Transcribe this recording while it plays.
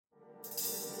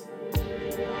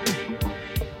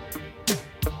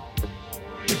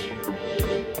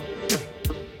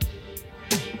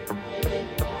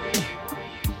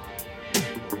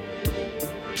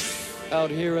Out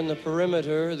here in the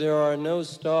perimeter, there are no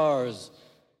stars.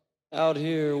 Out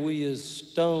here, we is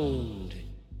stoned,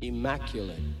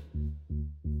 immaculate.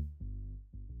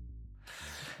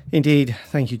 Indeed.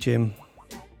 Thank you, Jim.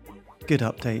 Good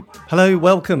update. Hello,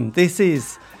 welcome. This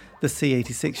is the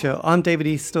C86 show. I'm David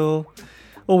Eastaugh,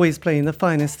 always playing the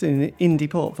finest in indie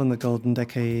pop from the golden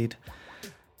decade.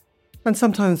 And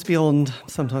sometimes beyond,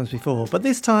 sometimes before. But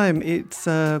this time it's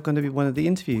going to be one of the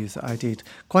interviews that I did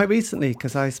quite recently,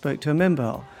 because I spoke to a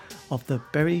member of the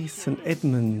Bury St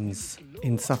Edmunds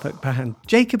in Suffolk band,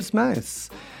 Jacob's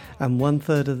Mouse, and one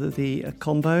third of the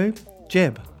combo,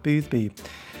 Jeb Boothby.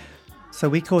 So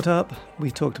we caught up,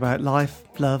 we talked about life,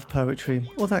 love, poetry,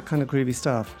 all that kind of groovy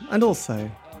stuff, and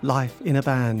also life in a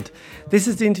band. This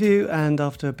is the interview, and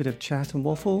after a bit of chat and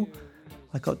waffle,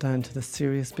 I got down to the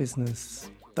serious business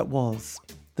that was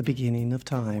the beginning of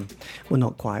time. Well,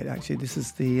 not quite, actually. This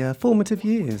is the formative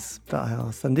years that I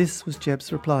asked, and this was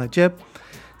Jeb's reply. Jeb,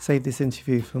 save this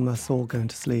interview from us all going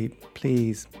to sleep.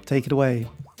 Please, take it away.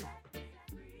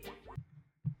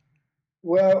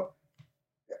 Well,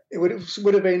 it would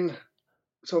have been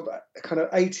sort of kind of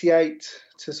 88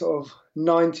 to sort of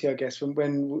 90, I guess,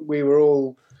 when we were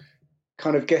all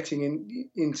kind of getting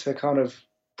into kind of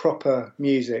proper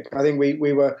music. I think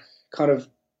we were kind of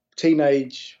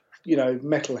teenage,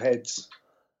 metalheads.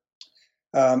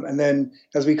 And then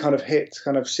as we kind of hit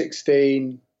kind of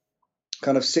 16,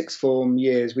 kind of sixth form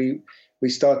years, we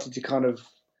started to kind of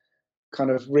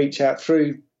reach out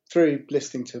through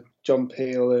listening to John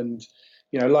Peel and,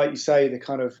 like you say, the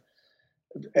kind of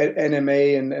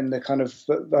NME and the kind of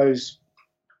those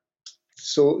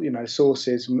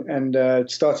sources,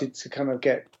 and started to kind of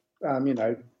get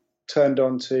turned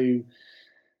on to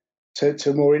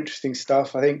more interesting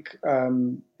stuff. I think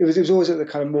it was always at the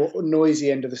kind of more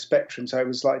noisy end of the spectrum. So it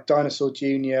was like Dinosaur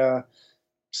Jr.,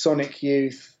 Sonic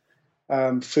Youth,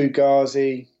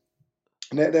 Fugazi.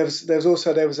 And there was a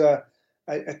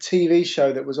TV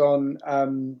show that was on.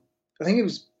 I think it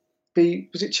was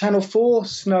it Channel 4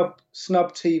 Snub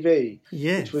TV?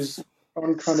 Yes. Which was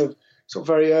on kind of sort of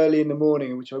very early in the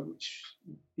morning, which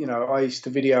I used to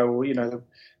video, or the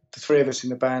three of us in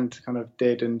the band kind of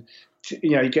did, and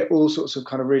you get all sorts of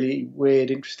kind of really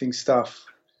weird, interesting stuff.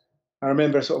 I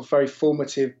remember a sort of very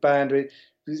formative band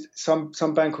with some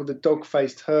band called the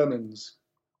Dog-Faced Hermans,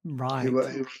 right?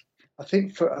 Who I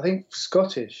think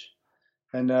Scottish,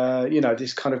 and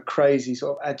this kind of crazy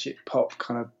sort of agit pop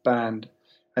kind of band.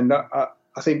 And I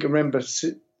remember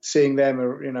seeing them,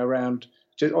 around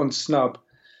just on Snub,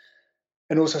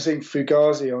 and also seeing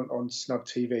Fugazi on Snub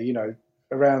TV.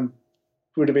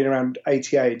 Would have been around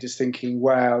 88. Just thinking,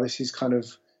 wow, this is kind of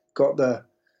got the,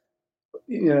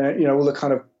 all the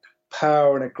kind of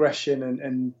power and aggression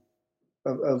and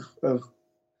of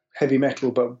heavy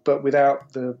metal, but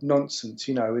without the nonsense.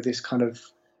 With this kind of,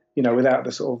 without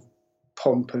the sort of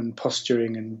pomp and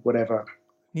posturing and whatever.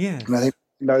 Yes. And I think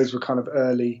those were kind of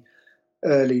early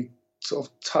sort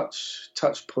of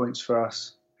touch points for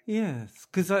us. Yes,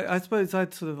 because I suppose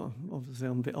I'd sort of, obviously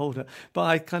I'm a bit older, but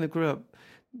I kind of grew up,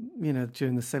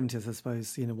 during the 70s, I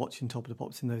suppose, watching Top of the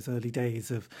Pops in those early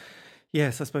days of,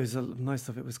 yes, I suppose most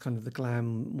of it was kind of the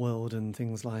glam world and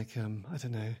things like, I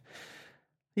don't know.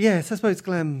 Yes, I suppose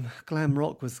glam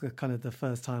rock was kind of the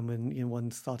first time when, one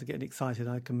started getting excited.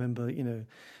 I can remember,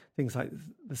 things like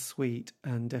The Sweet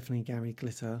and definitely Gary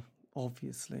Glitter.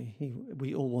 Obviously,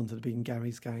 we all wanted to be in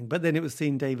Gary's gang, but then it was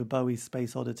seeing David Bowie's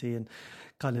Space Oddity, and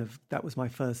kind of that was my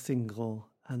first single,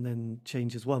 and then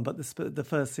Changes One. But the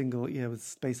first single, was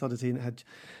Space Oddity, and it had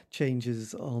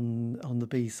Changes on the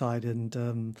B side,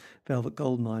 and Velvet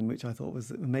Goldmine, which I thought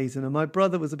was amazing. And my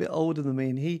brother was a bit older than me,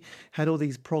 and he had all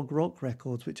these prog rock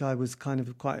records, which I was kind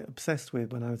of quite obsessed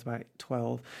with when I was about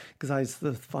 12, because I used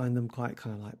to find them quite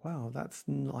kind of like, wow, that's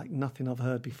like nothing I've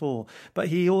heard before. But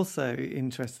he also,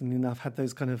 interestingly enough, had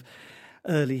those kind of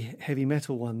early heavy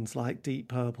metal ones like Deep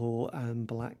Purple and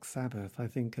Black Sabbath, I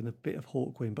think, and a bit of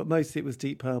Hawkwind, but mostly it was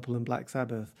Deep Purple and Black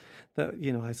Sabbath that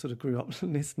I sort of grew up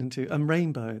listening to, and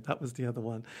Rainbow, that was the other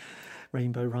one,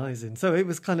 Rainbow Rising. So it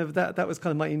was kind of that was kind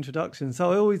of my introduction.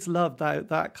 So I always loved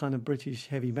that kind of British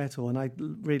heavy metal, and I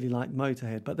really liked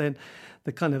Motorhead. But then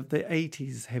the kind of the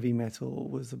 80s heavy metal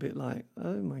was a bit like,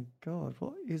 oh my God,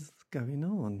 what is going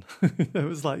on? It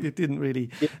was like it didn't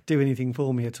really do anything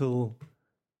for me at all.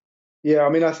 Yeah, I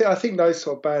mean, I think those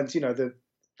sort of bands,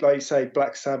 like you say,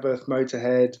 Black Sabbath,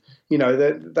 Motorhead,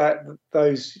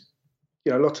 those,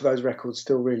 a lot of those records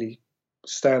still really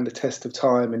stand the test of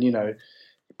time, and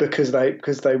because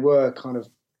they were kind of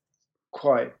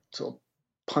quite sort of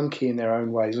punky in their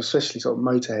own ways, especially sort of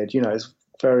Motorhead. It's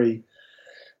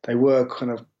they were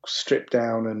kind of stripped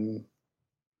down and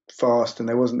fast, and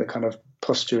there wasn't the kind of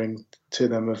posturing to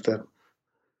them of the,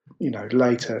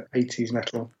 later 80s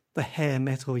metal. The hair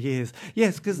metal years.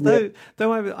 Yes, because though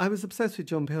I was obsessed with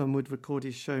John Peel and would record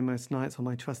his show most nights on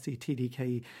my trusty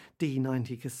TDK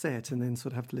D90 cassette, and then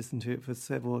sort of have to listen to it for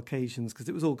several occasions because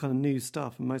it was all kind of new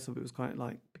stuff and most of it was quite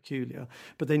like peculiar.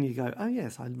 But then you go, oh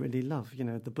yes, I really love,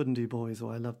 the Bundu Boys,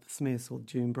 or I love the Smiths or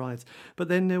June Brides. But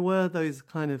then there were those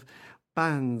kind of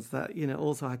bands that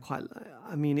also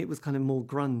it was kind of more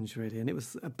grunge really, and it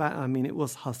was it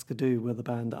was Husker Du were the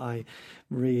band that I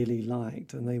really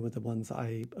liked, and they were the ones that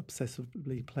I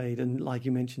obsessively played, and like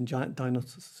you mentioned, Giant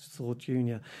Dinosaur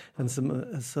Jr. and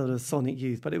some sort of Sonic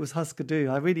Youth, but it was Husker Du.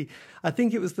 I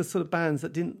think it was the sort of bands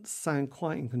that didn't sound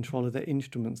quite in control of their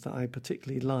instruments that I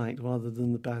particularly liked, rather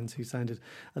than the bands who sounded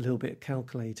a little bit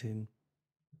calculating.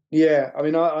 Yeah,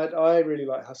 I really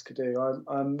like Husker Du.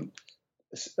 I'm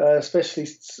especially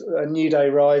New Day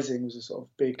Rising was a sort of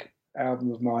big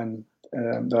album of mine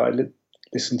that I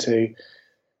listened to,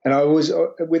 and I was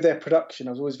with their production.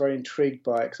 I was always very intrigued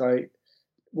by it because I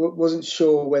wasn't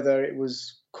sure whether it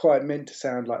was quite meant to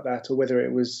sound like that or whether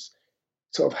it was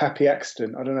sort of happy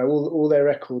accident. I don't know. All their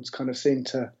records kind of seem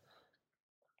to.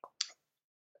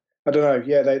 I don't know.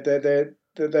 Yeah,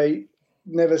 they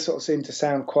never sort of seem to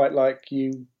sound quite like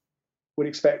you would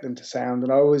expect them to sound,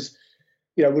 and I always,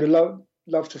 would have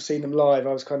loved to have seen them live.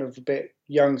 I was kind of a bit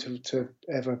young to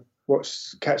ever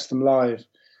catch them live,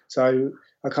 so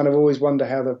I kind of always wonder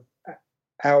how the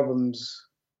albums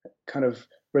kind of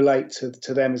relate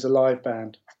to them as a live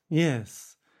band.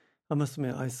 Yes, I must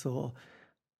admit I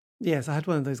had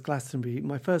one of those Glastonbury.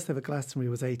 My first ever Glastonbury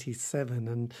was 87,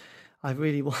 and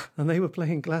and they were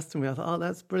playing Glastonbury. I thought, oh,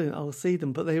 that's brilliant, I'll see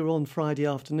them. But they were on Friday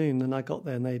afternoon, and I got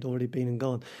there and they'd already been and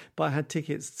gone. But I had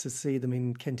tickets to see them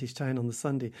in Kentish Town on the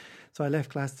Sunday. So I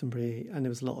left Glastonbury, and there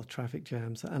was a lot of traffic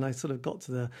jams. And I sort of got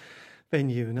to the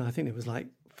venue, and I think there was like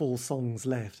 4 songs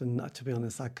left. And to be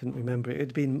honest, I couldn't remember it. It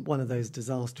had been one of those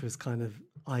disastrous kind of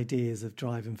ideas of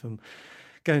driving from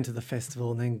going to the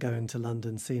festival and then going to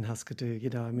London, seeing Husker Du.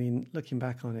 Looking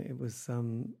back on it, it was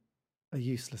a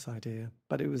useless idea,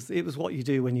 but it was what you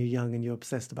do when you're young and you're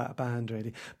obsessed about a band,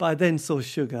 really. But I then saw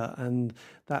Sugar, and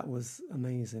that was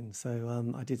amazing.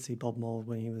 So I did see Bob Mould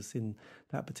when he was in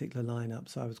that particular lineup,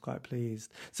 so I was quite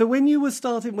pleased. So when you were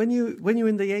starting, when you were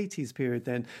in the 80s period,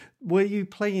 then were you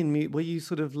playing? Were you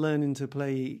sort of learning to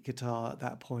play guitar at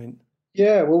that point?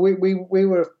 Yeah, well, we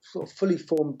were a sort of fully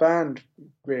formed band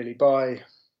really by,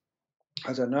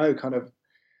 I don't know, kind of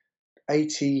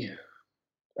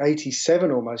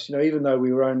 87 almost, even though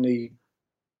we were only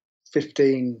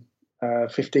 15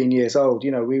 years old,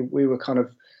 we were kind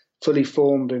of fully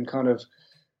formed and kind of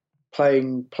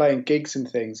playing gigs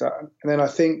and things. And then I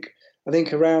think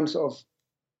around sort of,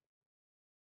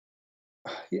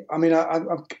 I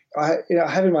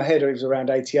have in my head it was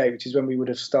around 88, which is when we would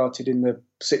have started in the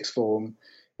sixth form.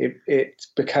 It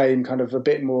became kind of a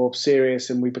bit more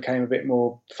serious and we became a bit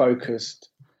more focused.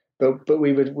 But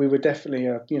we were definitely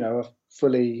a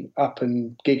fully up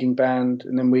and gigging band,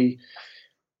 and then we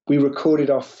recorded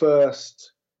our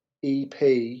first EP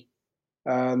in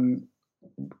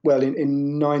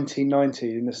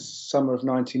 1990, in the summer of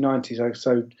 1990,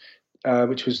 so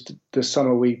which was the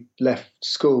summer we left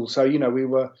school. So we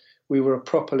were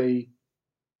properly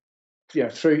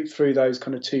through those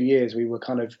kind of 2 years we were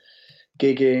kind of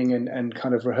gigging and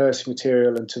kind of rehearsing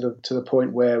material, and to the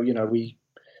point where we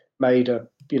made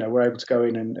we're able to go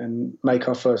in and make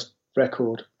our first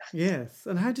record. Yes.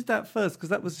 And how did that first, because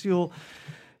that was your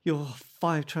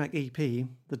 5-track EP,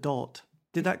 The Dot,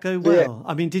 did that go well?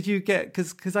 Yeah. Did you get,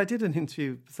 because I did an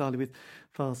interview bizarrely with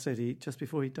Fast Eddie just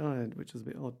before he died, which was a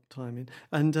bit odd timing,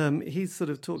 and he sort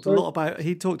of talked a lot about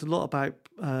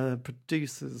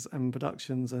producers and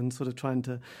productions and sort of trying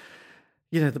to,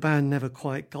 the band never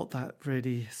quite got that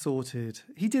really sorted.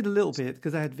 He did a little bit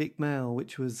because they had Vic Mel,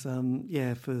 which was,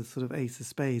 for sort of Ace of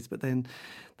Spades. But then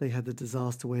they had the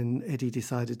disaster when Eddie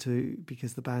decided to,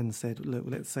 because the band said, look,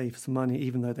 let's save some money,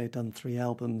 even though they'd done 3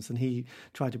 albums. And he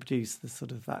tried to produce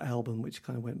that album, which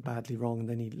kind of went badly wrong. And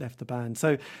then he left the band.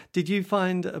 So did you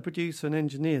find a producer and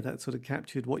engineer that sort of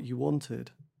captured what you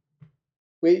wanted?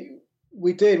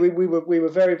 We did. We were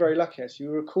very, very lucky, actually.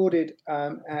 We recorded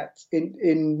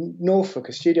in Norfolk,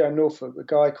 a studio in Norfolk, a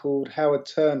guy called Howard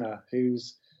Turner,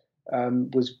 who's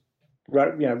was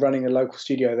running a local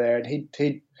studio there, and he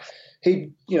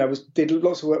did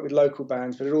lots of work with local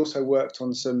bands, but had also worked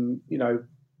on some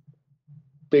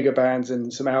bigger bands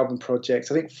and some album projects.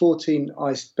 I think 14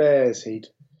 Iced Bears, he'd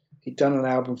done an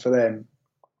album for them,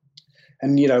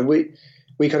 and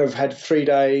we kind of had 3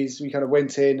 days. We kind of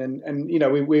went in and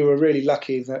we were really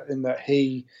lucky in that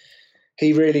he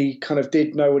he really kind of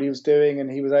did know what he was doing,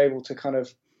 and he was able to kind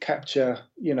of capture,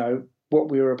 what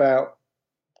we were about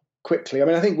quickly. I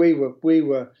mean, I think we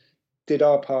did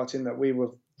our part in that we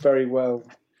were very well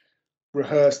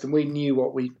rehearsed and we knew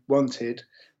what we wanted.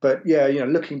 But yeah,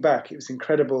 looking back, it was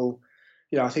incredible.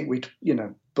 I think we'd,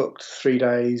 booked 3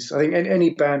 days. I think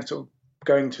any band sort of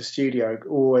going to a studio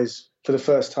always, for the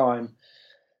first time,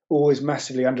 always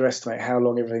massively underestimate how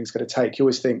long everything's going to take. You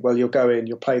always think, well, you'll go in,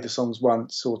 you'll play the songs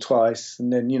once or twice,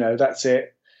 and then, that's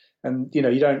it. And, you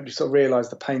don't sort of realise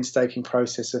the painstaking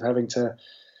process of having to,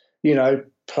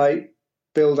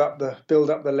 build up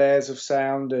the layers of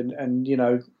sound and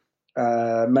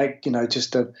make,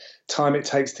 just the time it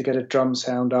takes to get a drum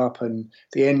sound up and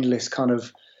the endless kind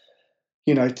of,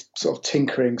 sort of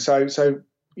tinkering. So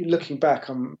looking back,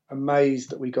 I'm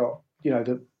amazed that we got,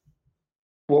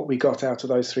 what we got out of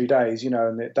those 3 days,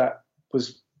 and that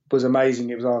was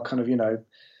amazing. It was our kind of,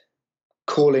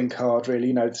 calling card,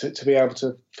 really, to be able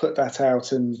to put that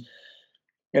out. And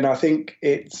I think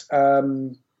it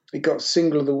got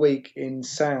single of the week in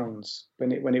Sounds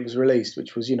when it was released,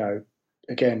 which was,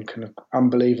 again, kind of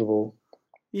unbelievable.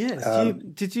 Yes.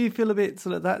 Did you feel a bit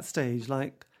sort of at that stage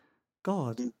like,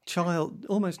 God,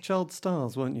 almost child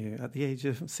stars, weren't you? At the age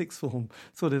of sixth form,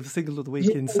 sort of single of the week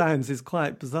in Sounds is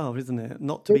quite bizarre, isn't it?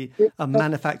 Not to be a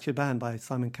manufactured band by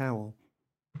Simon Cowell.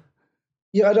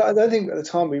 Yeah, I don't think at the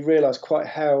time we realised quite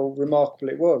how remarkable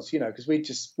it was, because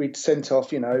we'd sent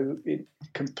off,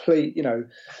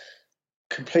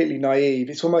 completely naive.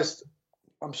 It's almost,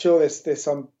 I'm sure there's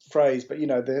some phrase, but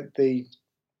the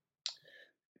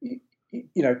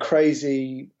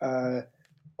crazy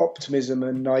optimism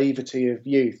and naivety of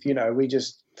youth. We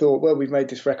just thought, well, we've made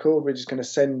this record, we're just going to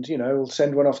send, we'll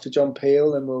send one off to John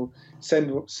Peel, and we'll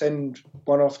send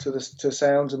one off to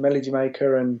Sounds and Melody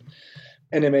Maker and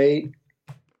NME,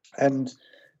 and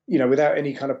without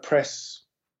any kind of press,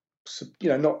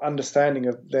 not understanding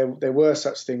of there were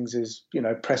such things as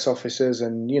press officers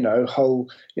and whole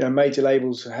major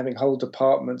labels having whole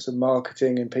departments of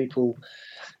marketing and people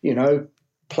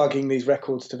plugging these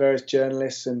records to various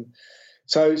journalists. And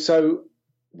so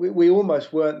we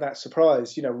almost weren't that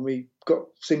surprised, when we got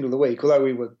single of the week, although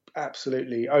we were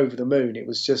absolutely over the moon. It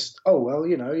was just, oh, well,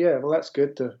 well, that's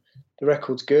good. The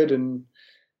record's good. And,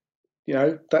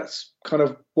 that's kind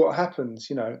of what happens,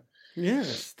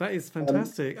 Yes, that is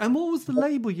fantastic. And what was the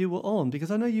label you were on? Because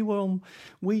I know you were on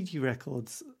Ouija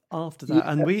Records after that.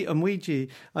 Yeah. And Ouija,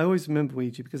 I always remember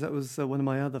Ouija because that was one of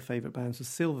my other favourite bands was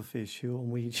Silverfish, who were on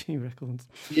Ouija Records.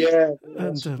 Yeah.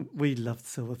 And we loved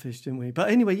Silverfish, didn't we? But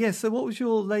anyway, yes, so what was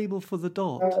your label for The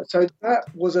Dot? So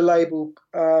that was a label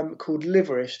called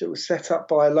Liverish that was set up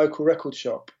by a local record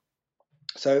shop.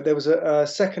 So there was a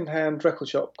second-hand record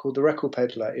shop called The Record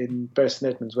Peddler in Bury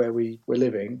St Edmunds where we were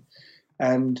living.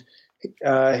 And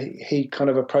he kind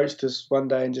of approached us one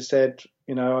day and just said,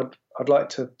 I'd like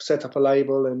to set up a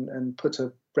label and put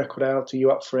a record out. Are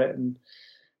you up for it? And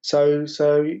so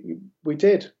we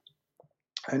did.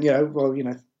 And,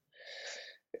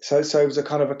 so it was a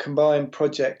kind of a combined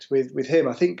project with him.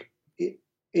 I think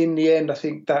in the end, I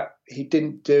think that he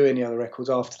didn't do any other records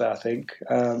after that, I think.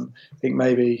 I think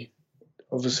maybe,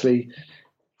 obviously,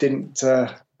 didn't...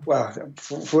 for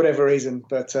whatever reason,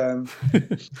 but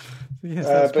yes,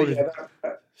 that's probably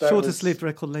that shortest lived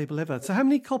record label ever. So, how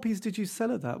many copies did you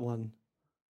sell at that one?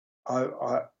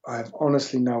 I have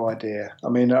honestly no idea. I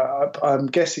mean, I'm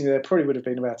guessing there probably would have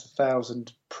been about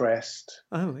 1,000 pressed.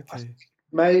 Oh, okay. I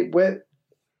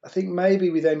think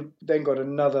maybe we then got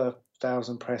another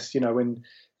 1,000 pressed. When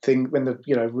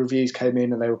the reviews came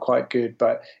in and they were quite good,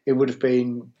 but it would have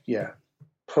been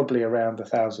probably around the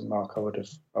 1,000 mark. I would have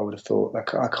thought.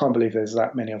 I can't believe there's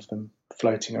that many of them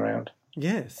floating around.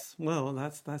 Yes, well,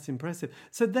 that's impressive.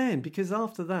 So then, because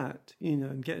after that,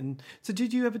 so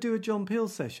did you ever do a John Peel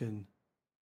session?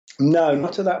 No,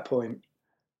 not at that point.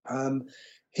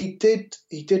 He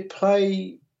did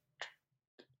play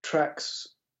tracks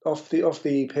off the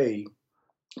EP,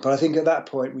 but I think at that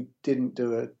point we didn't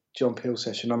do a John Peel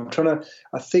session.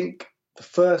 I think the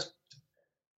first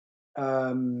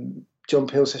John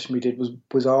Peel session we did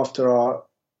was after our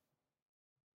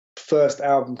first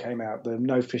album came out, the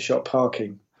No Fish Shop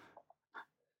Parking.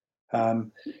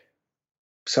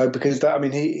 So because that, I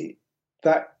mean,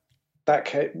 that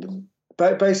came,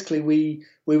 but basically we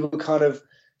were kind of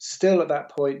still at that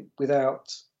point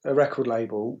without a record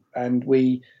label, and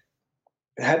we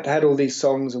had all these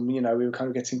songs, and we were kind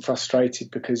of getting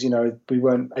frustrated because we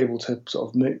weren't able to sort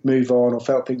of move on, or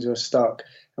felt things were stuck,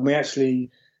 and we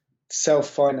actually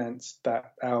self-financed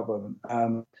that album.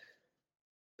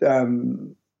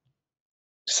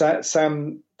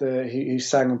 Sam, who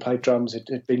sang and played drums,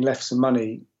 had been left some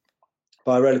money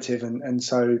by a relative, and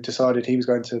so decided he was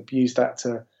going to use that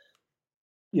to,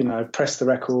 press the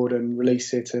record and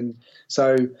release it, and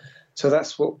so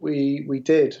that's what we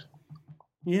did.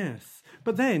 Yes,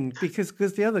 but then because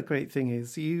the other great thing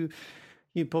is you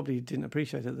probably didn't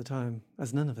appreciate it at the time,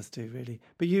 as none of us do really.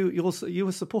 But you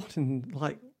were supporting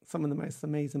like some of the most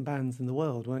amazing bands in the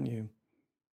world, weren't you?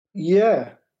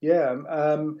 Yeah.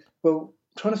 Well,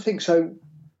 trying to think. So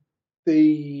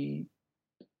it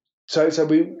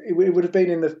would have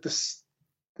been in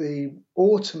the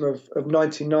autumn of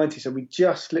 1990. So we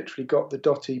just literally got the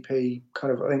 .EP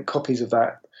kind of, I think, copies of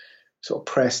that sort of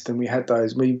pressed, and we had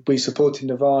those. We supported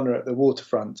Nirvana at the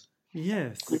Waterfront.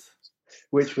 Yes.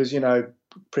 Which was,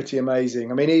 pretty amazing.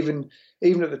 I mean, even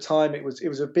at the time, it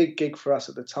was a big gig for us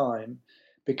at the time,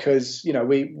 because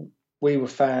we were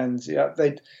fans. Yeah,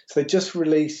 they'd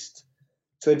released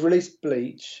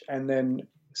Bleach, and then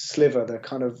Sliver, the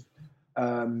kind of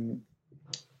an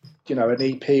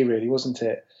EP really, wasn't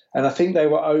it? And I think they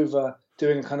were over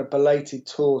doing a kind of belated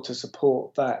tour to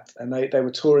support that, and they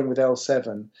were touring with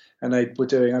L7, and they were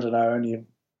doing, I don't know, only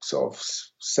sort of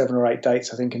 7 or 8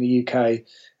 dates, I think, in the UK,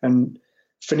 and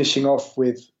finishing off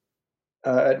with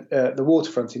the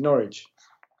Waterfront in Norwich.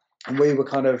 And we were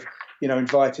kind of,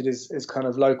 invited as kind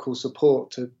of local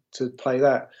support to play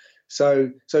that.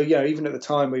 So even at the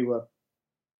time we were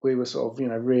sort of,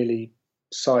 really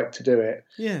psyched to do it.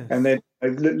 Yeah. And then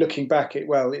looking back, it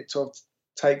sort of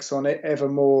takes on it ever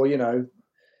more,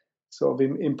 sort of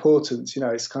importance.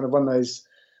 It's kind of one of those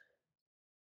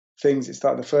things. It's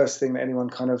like the first thing that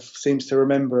anyone kind of seems to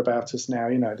remember about us now.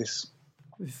 This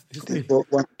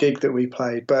one gig that we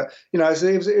played, but it was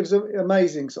an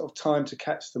amazing sort of time to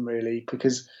catch them, really,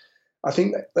 because I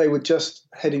think that they were just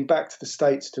heading back to the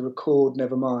States to record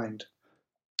Nevermind,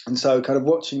 and so kind of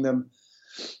watching them,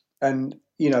 and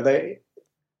they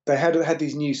had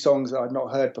these new songs that I'd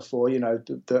not heard before,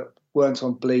 that weren't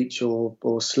on Bleach or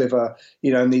Sliver,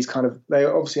 and these kind of, they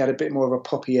obviously had a bit more of a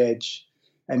poppy edge,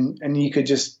 and you could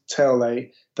just tell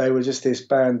they were just this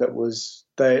band that was,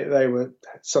 they were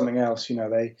something else, and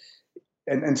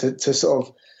to sort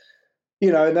of,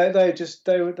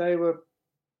 they were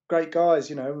great guys,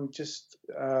 we just,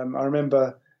 I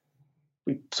remember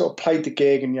we sort of played the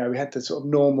gig, and, we had the sort of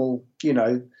normal,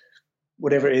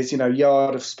 whatever it is,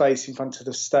 yard of space in front of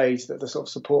the stage that the sort of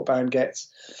support band gets,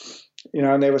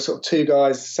 and there were sort of 2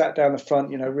 guys sat down the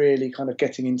front, really kind of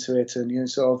getting into it, and,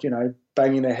 sort of,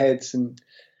 banging their heads and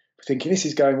thinking, this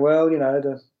is going well,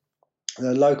 the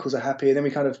locals are happy. And then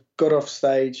we kind of got off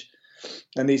stage,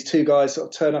 and these 2 guys sort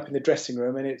of turn up in the dressing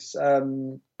room, and it's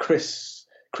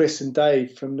Chris and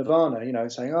Dave from Nirvana,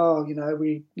 saying, oh,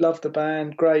 we love the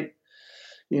band, great,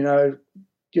 you're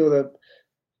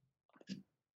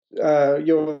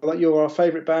our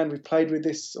favourite band, we've played with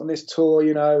this on this tour,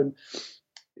 and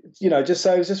just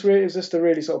so it was just a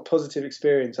really sort of positive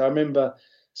experience. I remember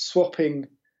swapping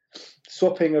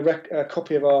a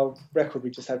copy of our record we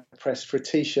just had pressed for a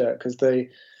T-shirt, because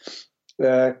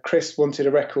Chris wanted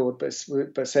a record, but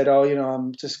said, oh,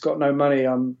 I'm just got no money.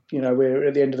 We're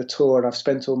at the end of the tour, and I've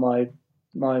spent all my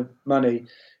money.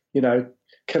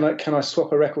 Can I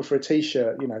swap a record for a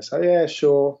T-shirt? So yeah,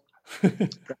 sure.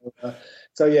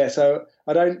 So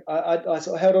I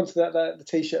sort of held on to the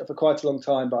T-shirt for quite a long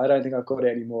time, but I don't think I've got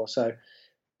it anymore. So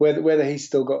whether he's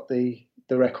still got the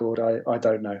record, I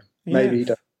don't know. Maybe he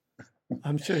does.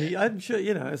 I'm sure,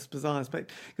 it's a bizarre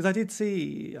aspect, because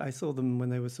I saw them when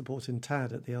they were supporting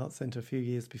Tad at the Art Centre a few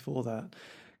years before that,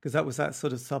 because that was that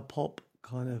sort of Sub Pop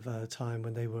kind of time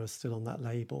when they were still on that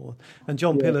label. And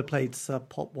John Pillar played Sub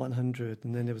Pop 100,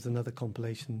 and then there was another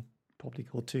compilation probably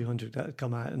called 200 that had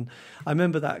come out. And I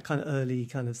remember that kind of early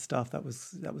kind of stuff that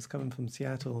was coming from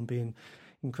Seattle, and being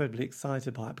incredibly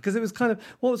excited by it, because it was kind of,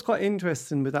 what was quite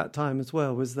interesting with that time as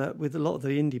well was that with a lot of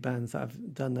the indie bands that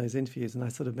have done those interviews, and I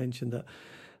sort of mentioned that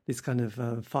this kind of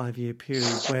 5-year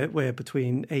period where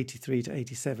between 83 to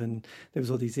 87 there was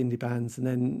all these indie bands,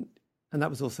 and that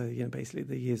was also basically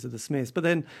the years of the Smiths, but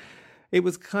then it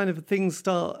was kind of, things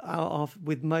start out off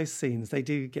with most scenes, they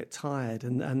do get tired,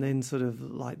 and then sort of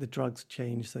like the drugs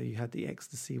change. So you had the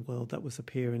ecstasy world that was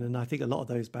appearing, and I think a lot of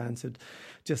those bands had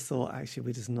just thought, actually,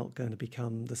 we're just not going to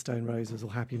become the Stone Roses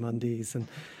or Happy Mondays, and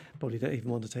probably don't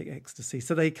even want to take ecstasy.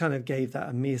 So they kind of gave that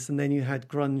a miss, and then you had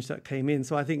grunge that came in.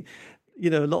 So I think, a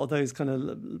lot of those kind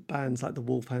of bands like the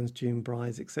Wolfhounds, June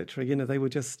Brides, etc., they were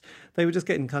just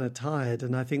getting kind of tired.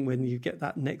 And I think when you get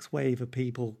that next wave of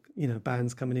people,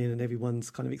 bands coming in and everyone's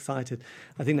kind of excited,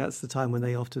 I think that's the time when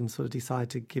they often sort of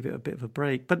decide to give it a bit of a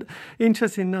break. But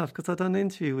interesting enough, because I've done an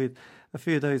interview with a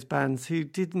few of those bands who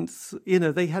didn't,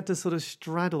 they had to sort of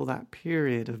straddle that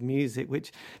period of music,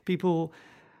 which people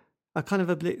are kind of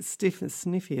a bit stiff and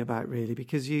sniffy about, really,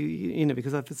 because you know,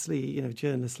 because obviously, you know,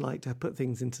 journalists like to put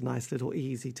things into nice little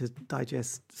easy to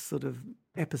digest sort of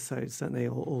episodes, don't they,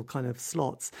 or kind of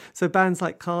slots. So bands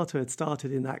like Carter had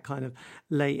started in that kind of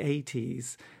late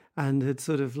 80s and had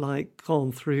sort of like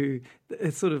gone through,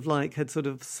 it sort of like had sort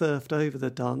of surfed over the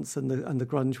dance and the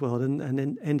grunge world, and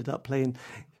then ended up playing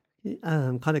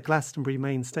kind of Glastonbury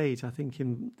main stage, I think,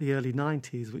 in the early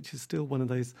 90s, which is still one of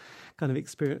those kind of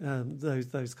experience,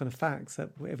 those kind of facts that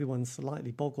everyone's slightly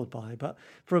boggled by. But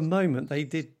for a moment, they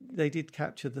did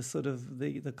capture the sort of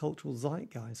the cultural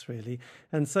zeitgeist, really.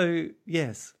 And so,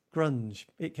 yes, grunge,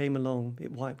 it came along,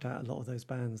 it wiped out a lot of those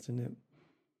bands, didn't it?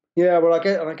 Yeah, well,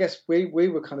 I guess we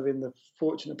were kind of in the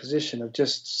fortunate position of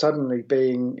just suddenly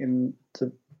being in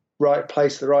the right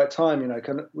place at the right time. You know,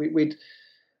 kind of we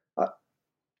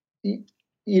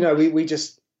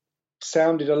just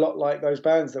sounded a lot like those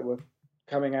bands that were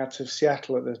coming out of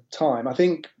Seattle at the time. I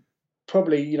think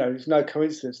probably, you know, it's no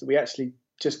coincidence that we actually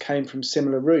just came from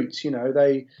similar roots. You know,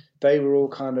 they were all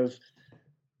kind of,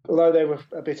 although they were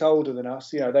a bit older than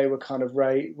us, you know, they were kind of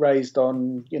raised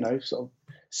on, you know, sort of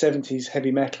 70s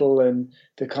heavy metal and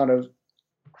the kind of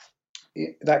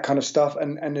that kind of stuff,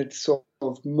 and it sort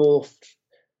of morphed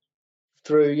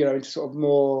through, you know, into sort of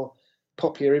more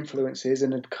popular influences,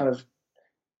 and had kind of,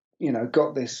 you know,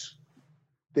 got this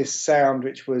sound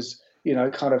which was, you know,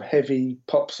 kind of heavy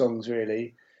pop songs,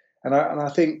 really. And I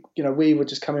think, you know, we were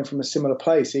just coming from a similar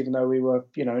place, even though we were,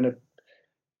 you know, in a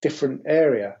different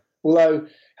area. Although,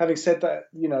 having said that,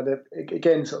 you know,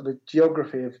 again, sort of the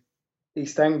geography of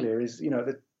East Anglia is, you know, at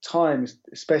the time,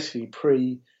 especially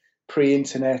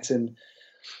pre-internet, and,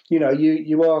 you know,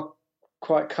 you are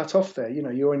quite cut off there. You know,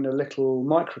 you're in a little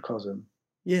microcosm.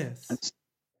 Yes. And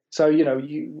so, you know,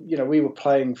 we were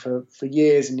playing for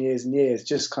years and years and years,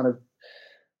 just kind of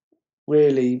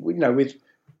really, you know,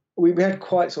 we had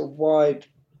quite sort of wide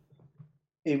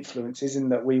influences in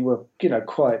that we were, you know,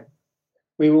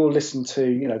 we all listened to,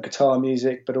 you know, guitar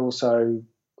music, but also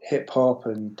hip hop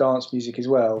and dance music as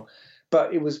well.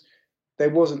 But there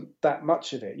wasn't that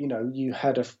much of it. You know, you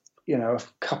had a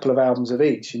couple of albums of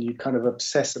each, and you kind of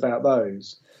obsess about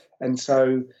those. And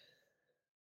so,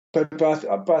 but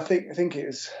I think it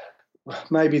was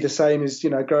maybe the same as, you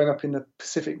know, growing up in the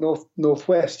Pacific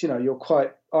Northwest. You know, you're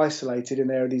quite isolated, and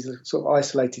there are these sort of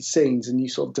isolated scenes, and you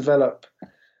sort of develop,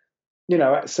 you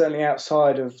know, certainly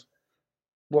outside of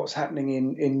what's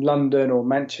happening in London or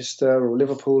Manchester or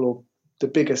Liverpool or the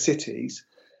bigger cities,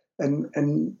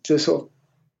 and to sort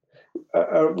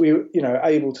of we, you know,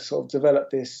 able to sort of develop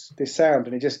this sound,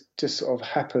 and it just sort of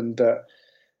happened that,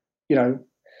 you know,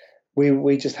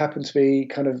 we just happened to be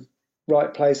kind of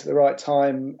right place at the right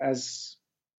time, as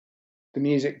the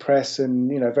music press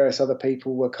and, you know, various other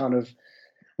people were kind of,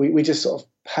 we just sort of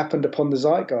happened upon the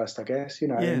zeitgeist, I guess, you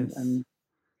know. Yes. And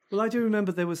well, I do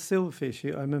remember there was Silverfish.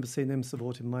 I remember seeing them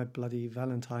supporting My Bloody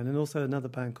Valentine, and also another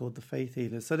band called the Faith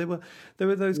Healers. So there were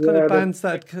those kind of bands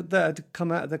that had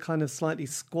come out of the kind of slightly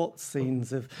squat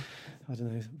scenes of, I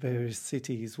don't know, various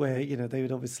cities where, you know, they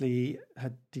would obviously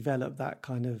had developed that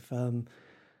kind of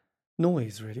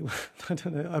noise, really. I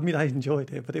don't know. I mean, I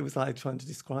enjoyed it, but it was like trying to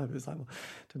describe it. It was like, well,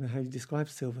 I don't know how you describe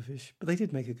Silverfish, but they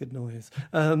did make a good noise.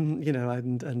 You know,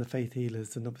 and the Faith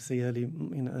Healers, and obviously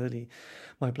early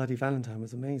My Bloody Valentine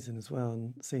was amazing as well,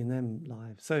 and seeing them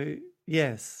live. So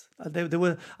yes, there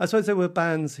were, I suppose there were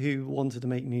bands who wanted to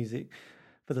make music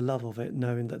for the love of it,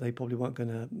 knowing that they probably weren't going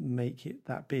to make it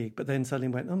that big, but then suddenly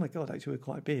went, oh my God, actually we're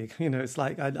quite big. You know, it's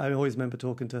like, I always remember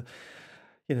talking to,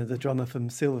 you know, the drummer from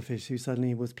Silverfish, who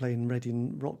suddenly was playing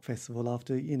Reading Rock Festival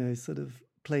after, you know, sort of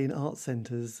playing art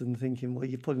centres, and thinking, well,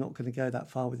 you're probably not going to go that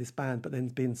far with this band, but then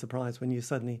being surprised when you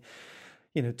suddenly,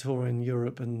 you know, touring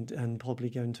Europe and probably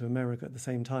going to America at the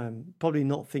same time, probably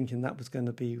not thinking that was going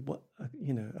to be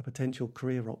you know, a potential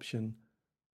career option.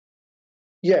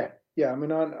 Yeah. I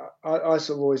mean, I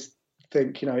sort of always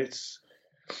think, you know, it's,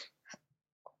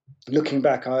 looking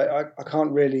back, I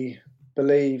can't really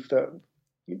believe that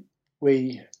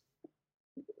we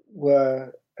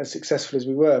were as successful as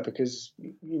we were, because,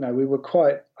 you know, we were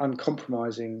quite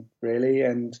uncompromising, really,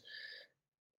 and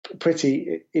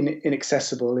pretty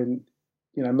inaccessible in,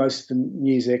 you know, most of the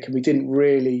music, and we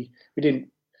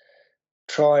didn't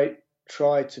try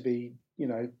to be, you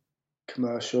know,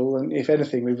 commercial, and if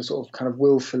anything, we were sort of kind of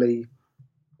willfully,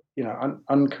 you know,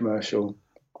 uncommercial.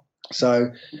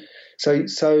 So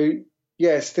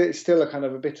yeah, it's still a kind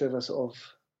of a bit of a sort of,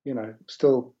 you know,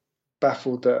 still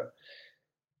baffled that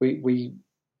we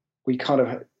kind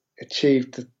of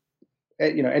achieved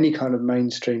you know, any kind of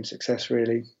mainstream success,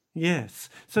 really. Yes.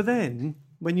 So then,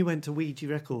 when you went to Ouija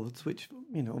Records, which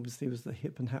obviously it was the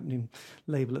hip and happening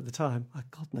label at the time.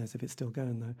 God knows if it's still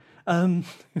going though.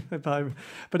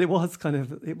 But it was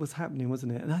happening,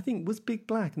 wasn't it? And I think was Big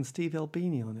Black and Steve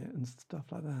Albini on it and stuff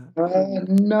like that.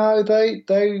 No,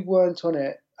 they weren't on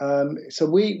it. So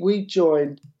we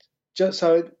joined just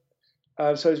so it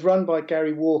was run by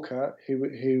Gary Walker, who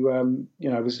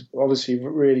was obviously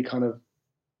really kind of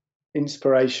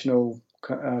inspirational,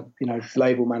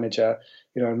 label manager,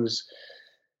 and was.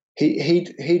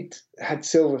 He'd had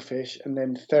Silverfish, and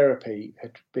then Therapy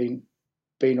had been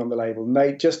on the label. And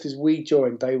they, just as we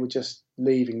joined, they were just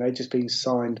leaving. They'd just been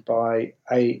signed by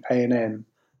A&M,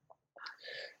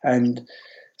 and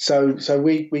so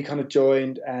we kind of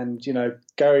joined. And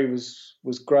Gary was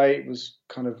great. Was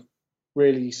kind of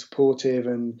really supportive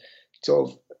and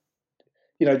sort of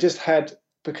just had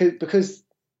because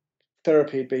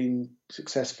Therapy had been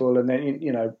successful, and then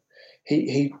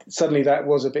he suddenly that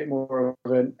was a bit more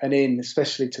of an in,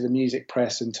 especially to the music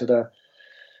press and to the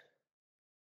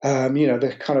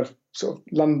the kind of sort of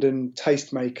London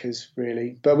tastemakers,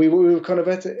 really. But we were kind of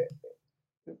at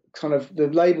kind of the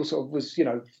label sort of was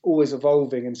always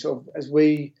evolving, and sort of as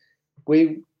we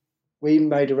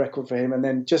made a record for him, and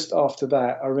then just after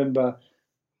that, I remember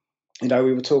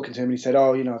we were talking to him, and he said,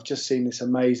 "Oh, I've just seen this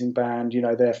amazing band.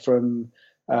 They're from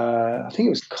I think it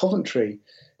was Coventry."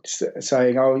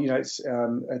 Saying, "Oh, it's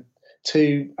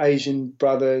two Asian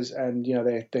brothers, and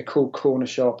they're called Corner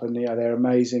Shop, and they're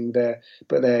amazing. They're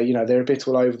a bit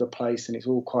all over the place, and it's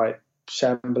all quite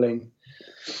shambling."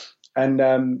 And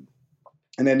then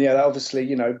that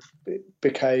obviously it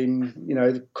became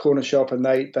the Corner Shop, and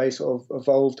they sort of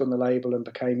evolved on the label and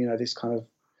became this kind of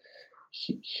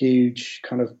huge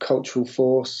kind of cultural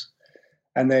force.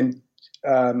 And then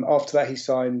after that he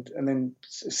signed, and then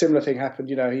a similar thing happened.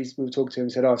 We were talking to him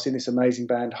and said, "Oh, I've seen this amazing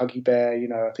band, Huggy Bear.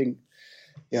 I think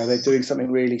they're doing something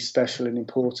really special and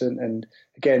important." And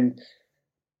again,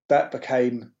 that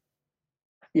became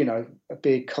a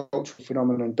big cultural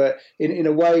phenomenon. But in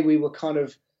a way, we were kind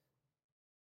of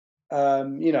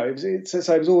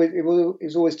it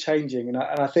was always changing. And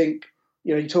I think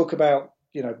you talk about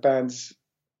bands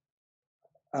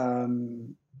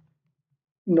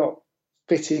not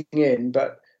fitting in,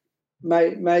 but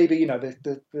maybe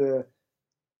the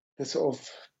sort of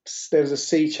there was a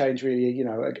sea change really,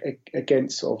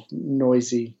 against sort of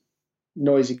noisy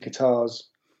guitars.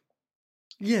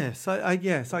 Yes,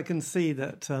 I can see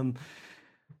that.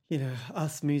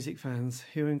 Us music fans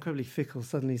who are incredibly fickle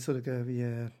suddenly sort of go,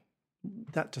 yeah,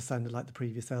 that just sounded like the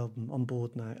previous album. On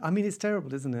board now. I mean, it's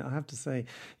terrible, isn't it? I have to say,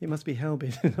 it must be hell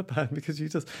being in a band, because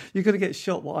you're going to get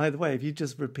shot either way. If you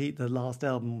just repeat the last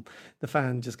album, the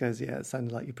fan just goes, yeah, it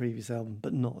sounded like your previous album,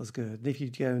 but not as good. And if you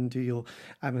go and do your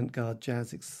avant-garde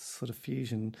jazz sort of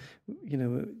fusion,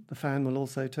 the fan will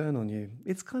also turn on you.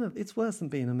 It's worse than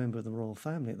being a member of the royal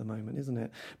family at the moment, isn't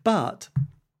it? But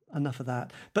enough of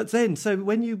that. But then, so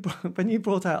when you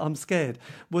brought out "I'm Scared,"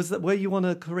 were you on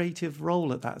a creative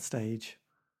role at that stage?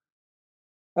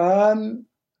 Yes,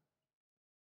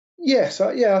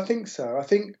 I think so. I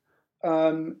think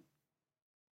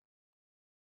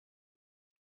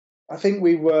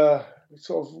we were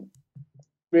sort of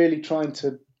really trying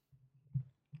to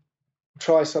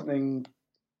try something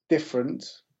different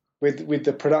with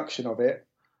the production of it,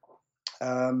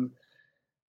 and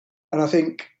I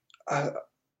think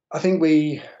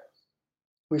we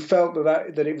felt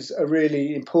that it was a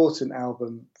really important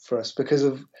album for us because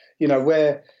of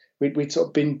where we'd sort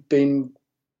of been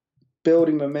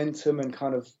building momentum and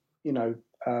kind of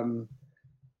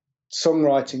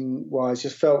songwriting wise,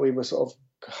 just felt we were sort of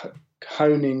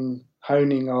honing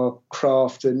our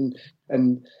craft and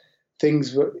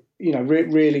things were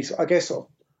really, I guess, sort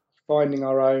of finding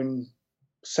our own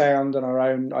sound and our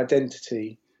own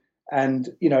identity. And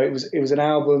it was an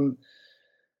album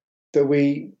that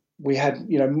we had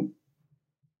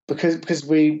because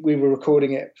we were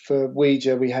recording it for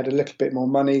Ouija, we had a little bit more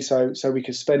money, so we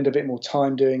could spend a bit more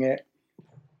time doing it.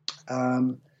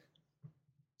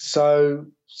 So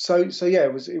yeah,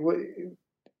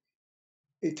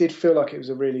 it did feel like it was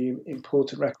a really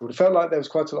important record. It felt like there was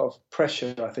quite a lot of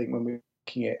pressure, I think, when we were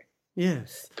making it.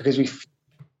 Yes, because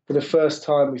for the first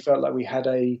time we felt like we had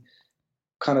a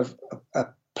kind of a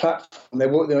platform. There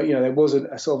wasn't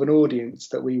a sort of an audience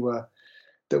that we'd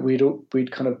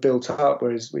kind of built up,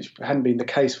 which hadn't been the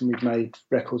case when we'd made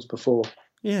records before.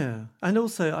 Yeah, and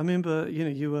also I remember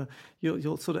your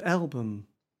sort of album,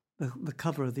 the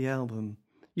cover of the album.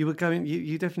 You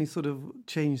definitely sort of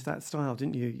changed that style,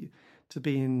 didn't you? To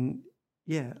being,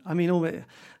 yeah. I mean, I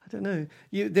don't know.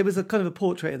 There was a kind of a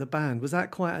portrait of the band. Was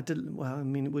that quite well? I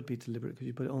mean, it would be deliberate because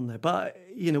you put it on there. But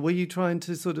were you trying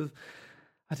to sort of?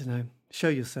 I don't know, show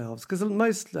yourselves, because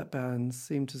most bands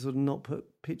seem to sort of not put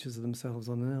pictures of themselves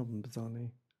on an album, bizarrely,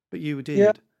 but you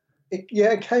did.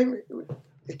 Yeah,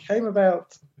 it came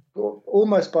about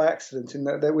almost by accident, in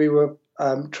that we were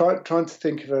trying to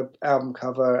think of an album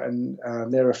cover, and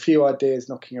there were a few ideas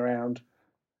knocking around,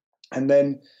 and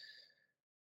then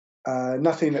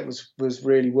nothing that was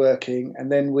really working.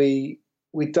 And then we'd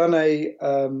done a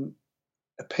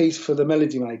piece for the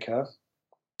Melody Maker.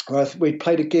 We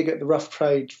played a gig at the Rough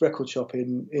Trade record shop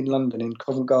in London, in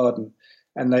Covent Garden,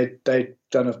 and they'd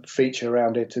done a feature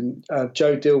around it. And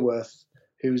Joe Dilworth,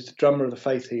 who was the drummer of the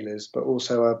Faith Healers, but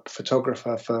also a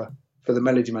photographer for the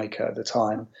Melody Maker at the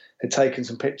time, had taken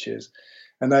some pictures,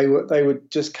 and they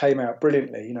would just came out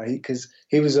brilliantly. You know, because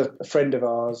he was a friend of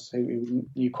ours who we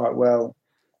knew quite well,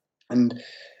 and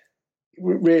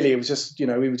really it was just, you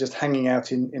know, we were just hanging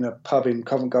out in a pub in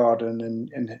Covent Garden,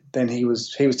 and then he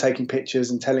was taking pictures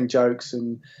and telling jokes,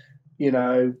 and, you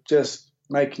know, just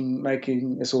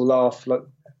making us all laugh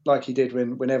like he did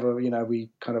whenever, you know,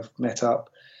 we kind of met up.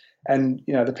 And,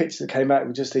 you know, the pictures that came out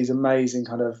were just these amazing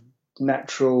kind of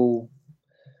natural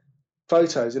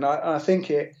photos. And I think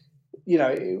it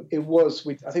was,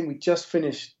 I think we just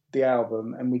finished the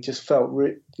album, and we just felt,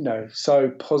 you know, so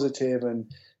positive,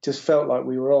 and just felt like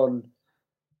we were on,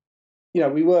 you know,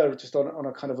 we were just on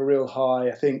a kind of a real high.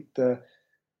 I think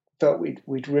felt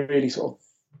we'd really sort of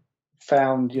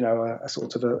found, you know, a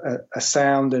sort of a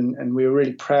sound, and we were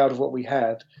really proud of what we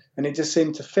had, and it just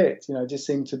seemed to fit, you know, it just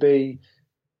seemed to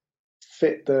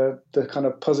fit the kind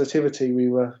of positivity we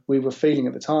were feeling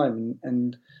at the time.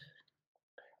 And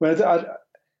when I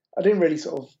didn't really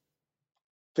sort of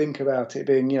think about it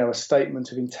being, you know, a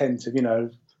statement of intent of, you know,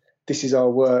 this is our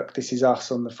work, this is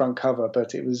us on the front cover,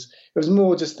 but it was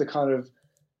more just the kind of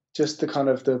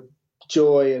the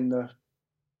joy and the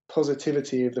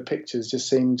positivity of the pictures just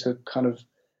seemed to kind of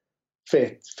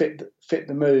fit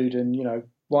the mood. And, you know,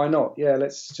 why not? Yeah,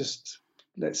 let's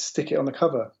stick it on the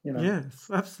cover, you know. Yes,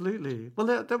 absolutely. Well,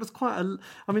 that was it was quite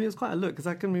a look, because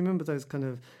I can remember those kind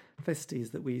of festies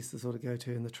that we used to sort of go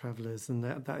to in the Travellers, and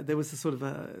that there was a sort of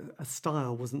a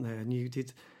style, wasn't there? And you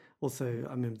did also,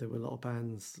 I remember there were a lot of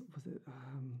bands, was it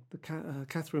the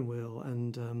Catherine Wheel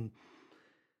and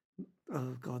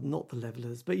oh God, not the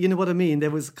Levellers, but you know what I mean? There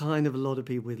was kind of a lot of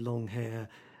people with long hair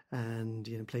and,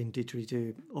 you know, playing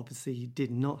didgeridoo. Obviously, you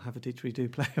did not have a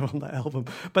didgeridoo player on that album,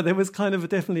 but there was kind of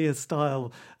definitely a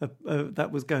style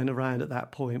that was going around at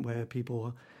that point, where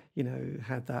people, you know,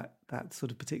 had that sort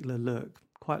of particular look,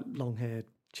 quite long hair,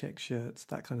 check shirts,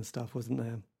 that kind of stuff, wasn't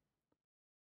there?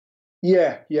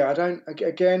 Yeah.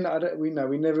 We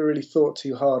never really thought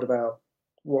too hard about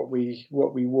what we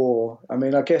wore. I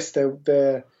mean, I guess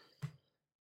there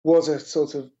was a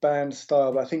sort of band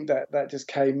style, but I think that just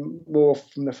came more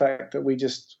from the fact that we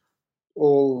just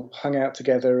all hung out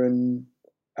together, and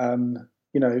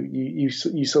you know, you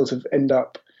sort of end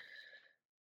up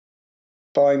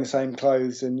buying the same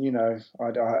clothes, and, you know, I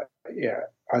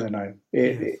don't know.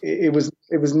 It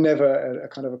was never a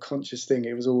kind of a conscious thing.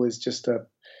 It was always just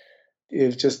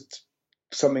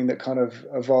something that kind of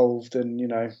evolved, and, you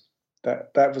know,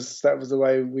 that was the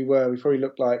way we were. We probably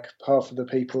looked like half of the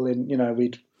people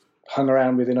we'd hung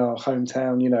around with in our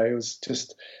hometown. You know, it was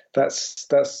just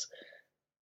that's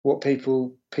what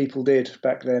people did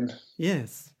back then.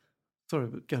 Yes. Sorry,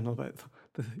 but going on about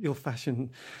your fashion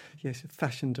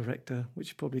director,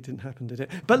 which probably didn't happen, did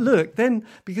it? But look, then,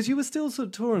 because you were still sort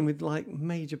of touring with like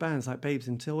major bands like Babes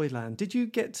in Toyland, did you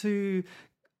get to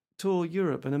tour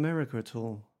Europe and America at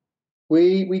all?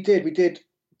 We did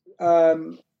a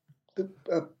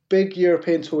big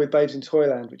European tour with Babes in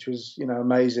Toyland, which was, you know,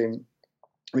 amazing.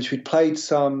 Which we'd played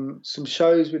some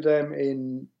shows with them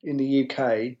in the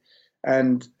UK,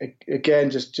 and again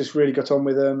just really got on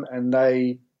with them, and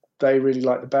they really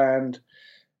liked the band,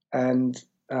 and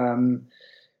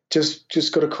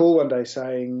just got a call one day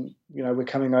saying, you know, we're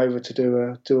coming over to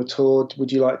do a tour.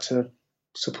 Would you like to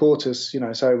support us? You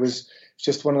know, so it was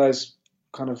just one of those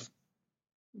kind of,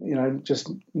 you know,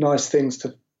 just nice things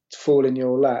to fall in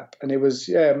your lap, and it was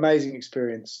amazing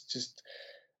experience. Just,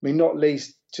 I mean, not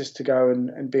least just to go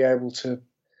and be able to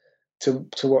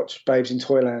watch Babes in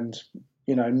Toyland,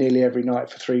 you know, nearly every night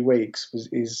for 3 weeks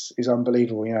is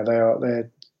unbelievable. You know,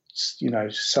 they're you know,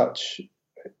 such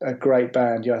a great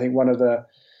band. You know, I think one of the,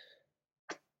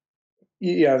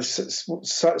 you know,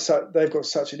 so they've got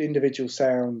such an individual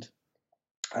sound,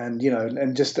 and, you know,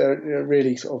 and just a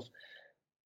really sort of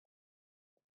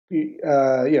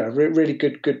really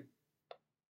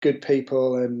good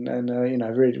people, and you know,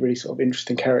 really sort of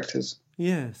interesting characters.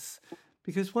 Yes,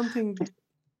 because one thing.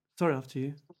 Sorry, after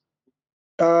you.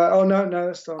 No,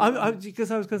 that's fine. Because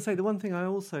I was going to say, the one thing I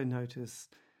also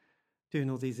noticed doing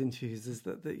all these interviews is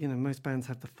that you know, most bands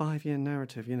have the 5-year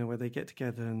narrative, you know, where they get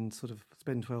together and sort of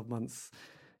spend 12 months,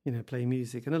 you know, playing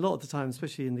music. And a lot of the time,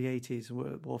 especially in the 80s,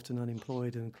 were often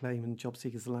unemployed and claiming job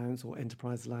seekers allowance or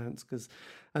enterprise allowance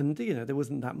and, you know, there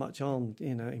wasn't that much on,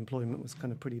 you know, employment was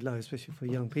kind of pretty low, especially for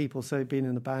young people. So being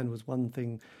in a band was one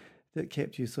thing that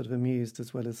kept you sort of amused,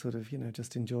 as well as sort of, you know,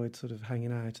 just enjoyed sort of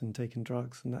hanging out and taking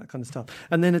drugs and that kind of stuff.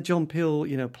 And then a John Peel,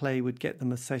 you know, play would get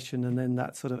them a session, and then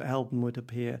that sort of album would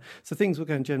appear. So things were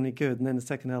going generally good, and then the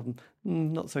second album,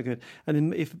 not so good. And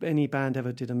then if any band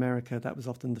ever did America, that was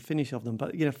often the finish of them.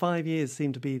 But, you know, 5 years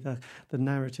seemed to be the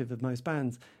narrative of most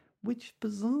bands, which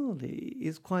bizarrely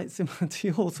is quite similar to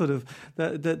your sort of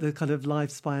the kind of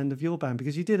lifespan of your band,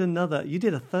 because you did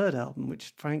a third album,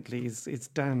 which frankly is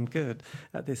damn good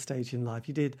at this stage in life.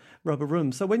 You did Rubber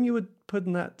Room. So when you were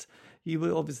putting that, you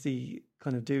were obviously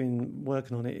kind of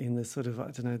working on it in the sort of, I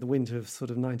don't know, the winter of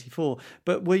sort of 94.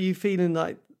 But were you feeling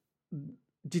like,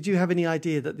 did you have any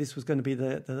idea that this was going to be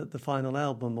the final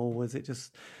album, or was it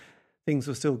just things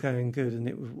were still going good and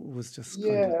it was just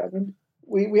I mean,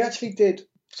 we actually did.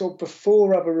 So before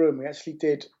Rubber Room, we actually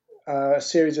did a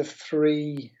series of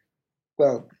 3,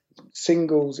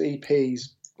 singles, EPs,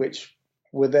 which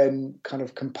were then kind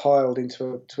of compiled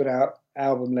into an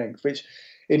album length, which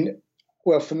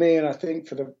for me, and I think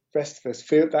for the rest of us,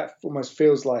 that almost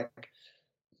feels like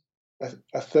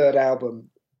a third album,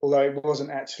 although it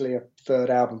wasn't actually a third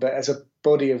album, but as a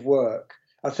body of work.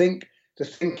 I think the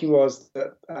thinking was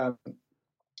that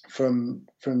from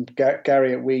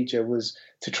Gary at Ouija was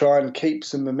to try and keep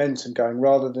some momentum going,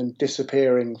 rather than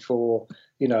disappearing for,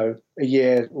 you know, a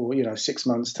year or, you know, 6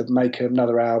 months to make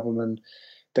another album and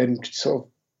then sort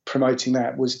of promoting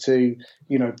that, was to,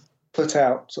 you know, put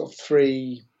out sort of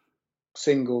 3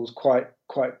 singles quite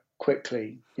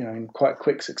quickly, you know, in quite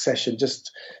quick succession,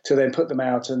 just to then put them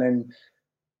out and then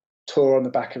tour on the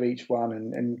back of each one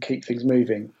and keep things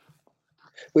moving,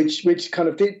 which kind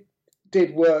of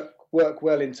did work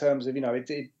well in terms of, you know, it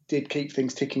did keep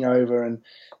things ticking over,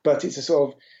 but it's a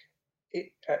sort of,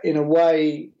 in a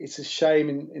way, it's a shame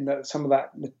in that some of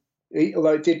that,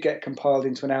 although it did get compiled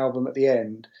into an album at the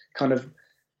end, kind of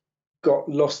got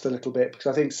lost a little bit, because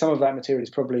I think some of that material is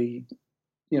probably,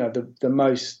 you know, the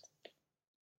most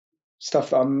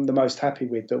stuff that I'm the most happy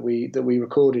with that we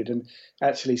recorded, and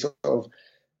actually sort of,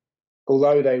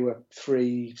 although they were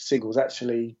 3 singles,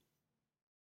 actually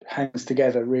hangs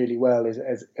together really well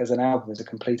as an album, as a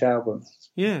complete album.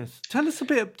 Yes. Tell us a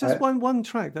bit, just one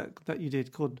track that you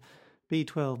did called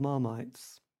B12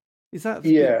 Marmites. Is that...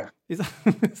 Yeah.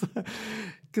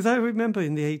 Because I remember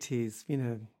in the 80s, you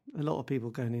know, a lot of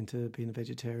people going into being a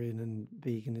vegetarian and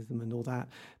veganism and all that.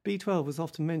 B12 was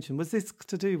often mentioned. Was this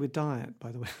to do with diet,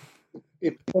 by the way?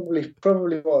 It probably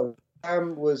was.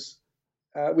 Sam was...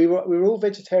 we were all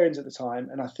vegetarians at the time,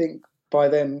 and I think by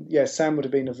then, Sam would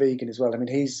have been a vegan as well. I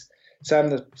mean, Sam,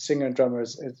 the singer and drummer,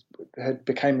 had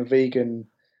became a vegan.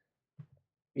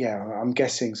 Yeah, I'm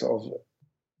guessing sort of,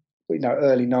 you know,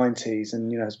 early 90s,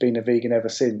 and, you know, has been a vegan ever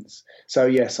since. So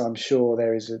yes, I'm sure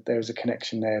there is a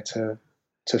connection there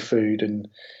to food, and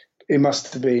it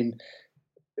must have been,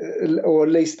 or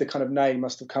at least the kind of name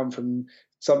must have come from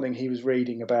something he was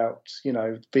reading about, you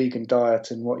know, vegan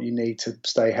diet and what you need to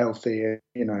stay healthy,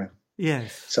 you know.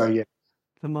 Yes. So yeah.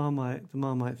 The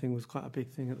Marmite thing was quite a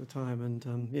big thing at the time,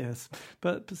 and yes,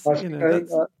 but you know,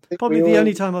 that's probably the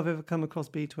only time I've ever come across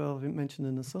B12 mentioned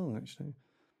in a song, actually.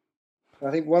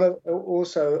 I think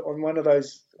on one of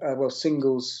those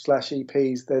singles /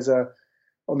 EPs,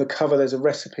 on the cover there's a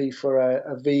recipe for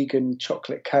a vegan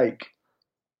chocolate cake.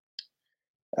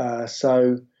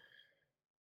 So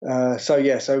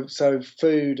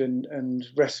food and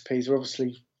recipes are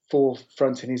obviously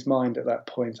forefront in his mind at that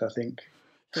point, I think.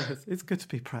 Yes, it's good to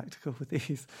be practical with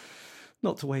these,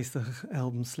 not to waste the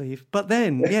album sleeve. But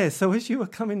then, so as you were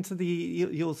coming to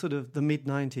your sort of the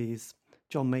mid-90s,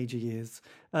 John Major years,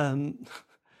 and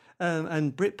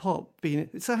Britpop being...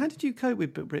 So how did you cope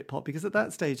with Britpop? Because at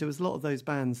that stage, there was a lot of those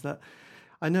bands that...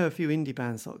 I know a few indie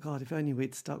bands thought, God, if only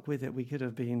we'd stuck with it, we could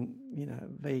have been, you know,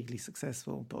 vaguely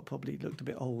successful, but probably looked a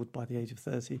bit old by the age of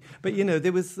 30. But, you know,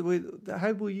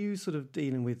 how were you sort of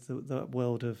dealing with the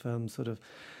world of sort of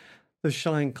the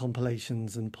Shine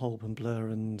compilations and Pulp and Blur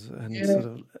and sort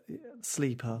of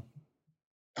Sleeper?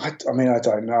 I mean, I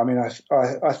don't know. I mean,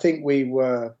 I think we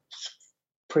were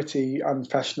pretty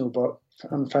unfashionable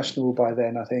by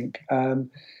then, I think. I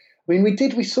mean,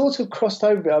 we sort of crossed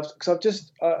over it,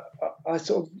 because I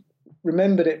sort of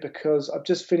remembered it because I've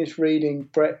just finished reading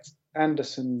Brett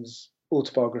Anderson's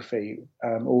autobiography,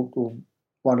 or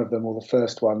one of them, or the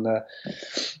first one,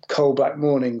 Coal Black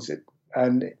Mornings,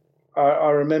 and I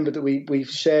remember that we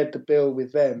shared the bill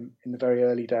with them in the very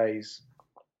early days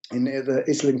in the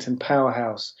Islington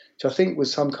Powerhouse, which I think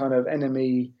was some kind of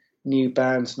NME new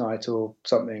bands night or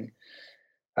something.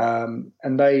 And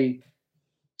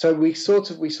so we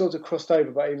sort of crossed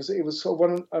over, but it was sort of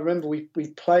one. I remember we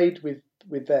played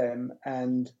with them,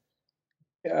 and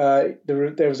there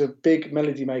was a big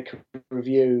Melody Maker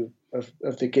review of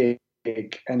the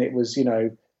gig, and it was,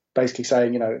 basically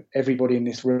saying, everybody in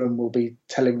this room will be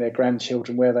telling their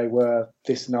grandchildren where they were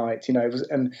this night. It was,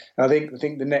 and I think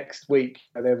the next week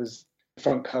there was the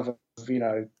front cover of,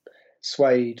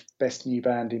 Suede Best New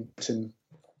Band in Britain,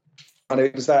 and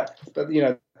it was that. But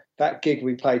that gig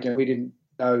we played, we didn't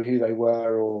know who they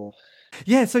were or.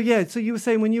 So you were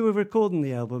saying when you were recording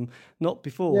the album, not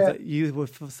before, that you were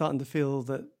starting to feel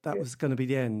that was going to be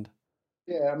the end.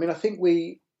 Yeah, I mean, I think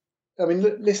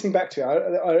listening back to it,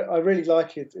 I really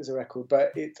like it as a record,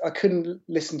 but I couldn't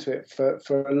listen to it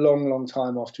for a long, long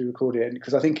time after we recorded it,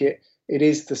 because I think it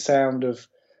is the sound of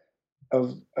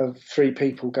three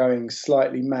people going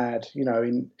slightly mad,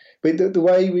 the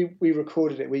way we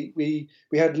recorded it. We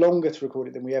had longer to record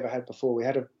it than we ever had before. We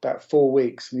had about 4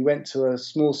 weeks, and we went to a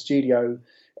small studio.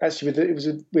 Actually, it was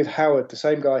with Howard, the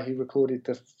same guy who recorded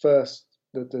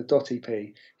the Dot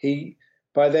EP.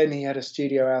 By then he had a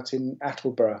studio out in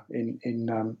Attleborough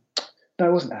no,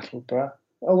 it wasn't Attleborough.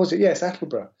 Oh, was it? Yes,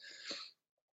 Attleborough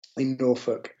in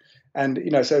Norfolk. And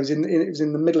so it was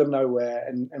in the middle of nowhere,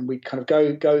 and we kind of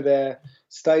go there,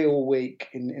 stay all week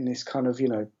in this kind of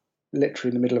literally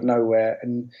in the middle of nowhere,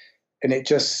 and it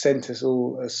just sent us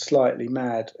all slightly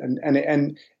mad.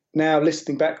 And now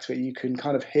listening back to it, you can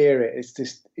kind of hear it. It's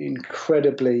this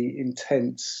incredibly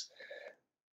intense,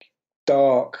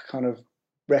 dark kind of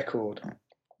record.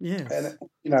 Yes.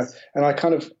 And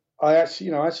I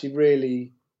actually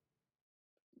really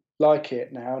like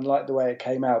it now and like the way it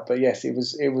came out. But yes, it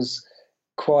was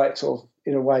quite sort of,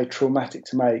 in a way, traumatic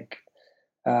to make.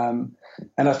 And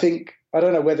I think, I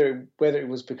don't know whether it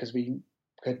was because we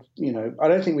had,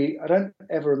 I don't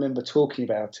ever remember talking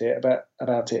about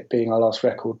it being our last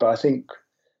record, but I think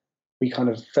we kind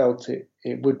of felt it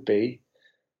would be.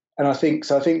 And I think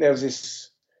there was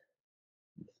this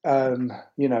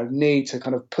need to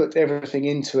kind of put everything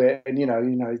into it, and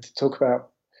to talk about a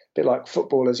bit like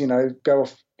footballers, go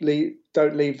off,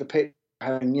 don't leave the pitch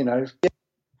having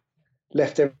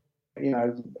left every,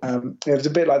 it was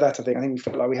a bit like that. I think we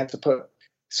felt like we had to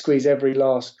squeeze every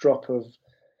last drop of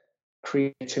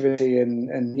creativity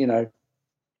and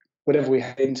whatever we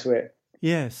had into it.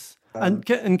 Yes. And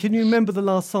can you remember the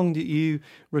last song that you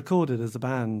recorded as a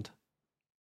band?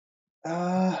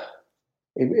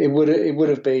 It would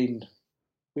have been.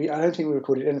 I don't think we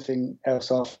recorded anything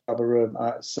else after Rubber Room,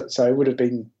 so it would have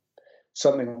been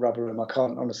something on Rubber Room. I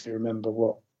can't honestly remember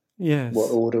what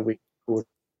order we recorded,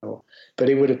 but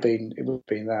it would have been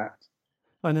that.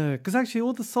 I know, because actually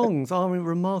all the songs are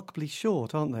remarkably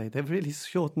short, aren't they? They're really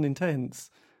short and intense.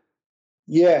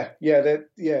 Yeah,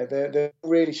 they're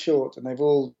really short, and they've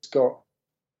all got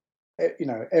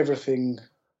everything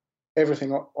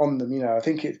on them. I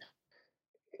think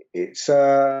it's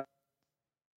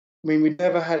we've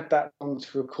never had that long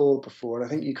to record before, and I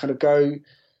think you kind of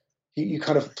you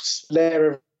kind of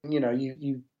layer everything,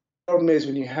 you problem is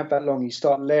when you have that long, you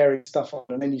start layering stuff on,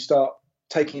 and then you start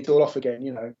taking it all off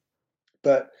again,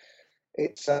 but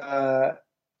it's they're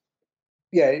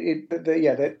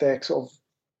sort of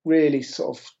really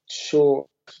sort of short,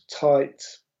 tight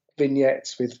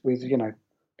vignettes with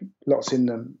lots in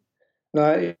them.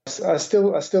 And I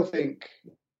still think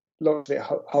a lot of it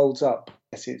holds up.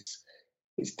 Yes, it's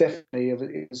definitely,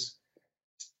 it was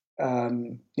a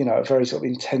very sort of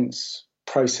intense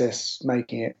process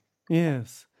making it.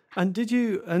 Yes.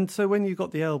 And so when you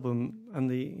got the album and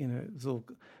it was all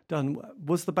done,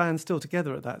 was the band still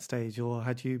together at that stage, or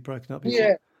had you broken up before?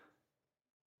 Yeah.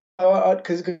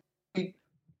 Because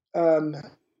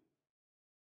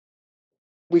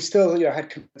we still had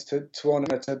commitments to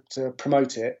Honour to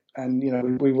promote it,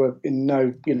 and we were in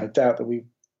no doubt that we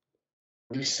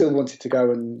still wanted to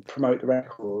go and promote the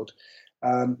record.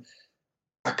 I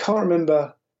can't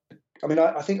remember. I mean,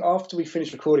 I think after we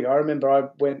finished recording, I remember I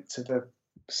went to the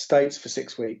States for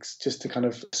 6 weeks just to kind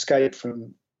of escape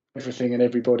from everything and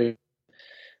everybody.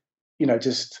 I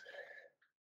just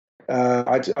kind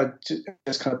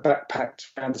of backpacked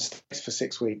around the States for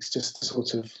 6 weeks just to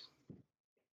sort of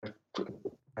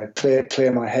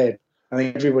clear my head. I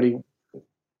think everybody,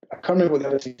 I can't remember what the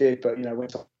others did, but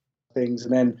went on things,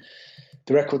 and then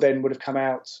the record then would have come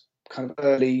out kind of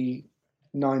early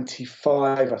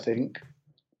 95, I think,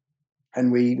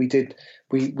 and we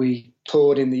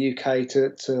toured in the UK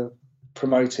to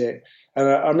promote it, And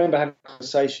I remember having a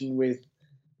conversation with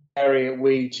Harry at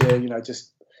Ouija,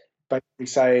 just basically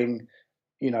saying,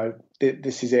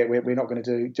 this is it. We're not going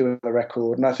to do another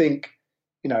record. And I think,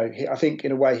 I think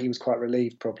in a way he was quite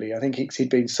relieved. Probably, I think he'd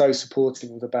been so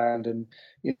supportive of the band, and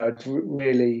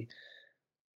really,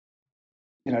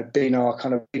 been our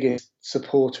kind of biggest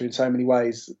supporter in so many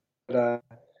ways. But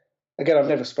again, I've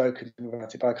never spoken to him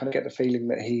about it, but I kind of get the feeling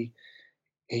that he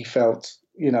felt,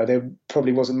 there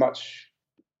probably wasn't much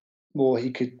more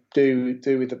he could do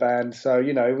with the band. So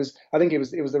I think it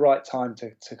was the right time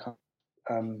to kind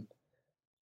of,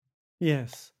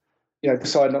 yes,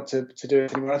 decide not to do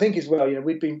it anymore. I think as well,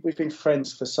 we've been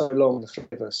friends for so long, the three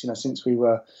of us, since we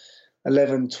were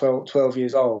 11, 12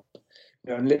 years old,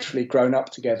 and literally grown up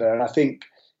together. And I think,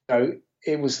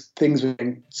 things were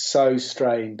being so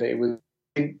strained that it was,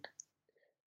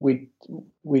 we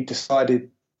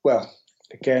decided, well,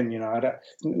 again,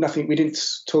 nothing, we didn't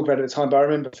talk about it at the time, but I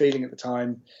remember feeling at the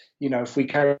time, if we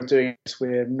carry on doing this,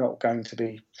 we're not going to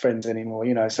be friends anymore,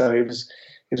 so it was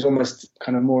almost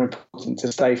kind of more important to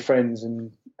stay friends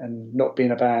and not be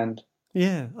in a band.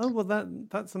 Yeah. Oh, well,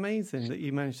 that's amazing that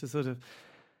you managed to sort of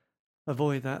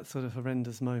avoid that sort of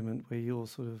horrendous moment where you all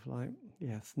sort of like,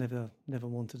 yes, never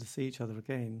wanted to see each other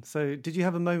again. So did you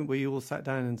have a moment where you all sat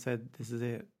down and said, this is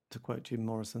it, to quote Jim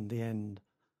Morrison, the end?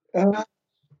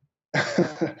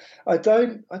 I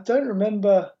don't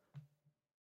remember.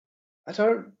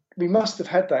 We must have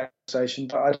had that conversation,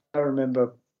 but I don't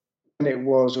remember when it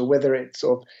was, or whether it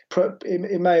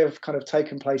it may have kind of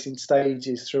taken place in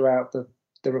stages throughout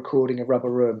the recording of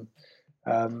Rubber Room,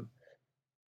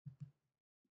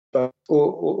 but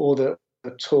or the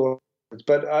tour.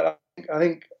 But I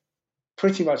think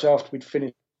pretty much after we'd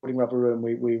finished recording Rubber Room,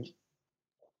 we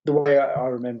the way I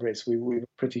remember it, we were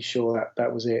pretty sure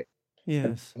that was it.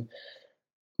 Yes. And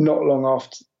not long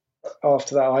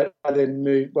after that, I then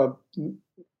moved. Well,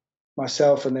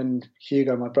 myself and then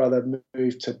Hugo, my brother,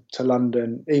 moved to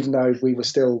London, even though we were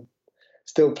still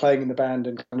playing in the band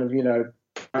and kind of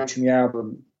promoting the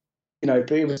album.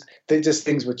 But it was just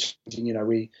things were changing.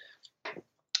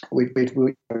 We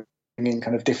were in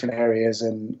kind of different areas,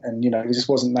 and it just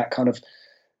wasn't that kind of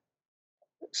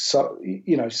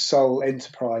sole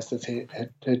enterprise that it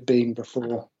had been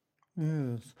before.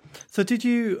 Yes. So did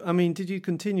you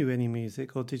continue any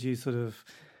music, or did you sort of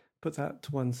put that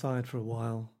to one side for a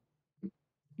while?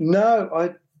 No,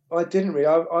 I didn't really.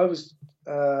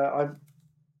 I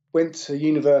went to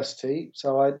university,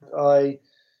 so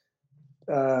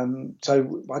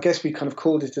so I guess we kind of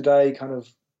called it a day, kind of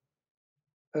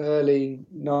early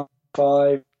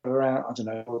 95, around, I don't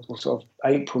know, or sort of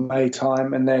April, May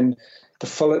time, and then the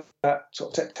following that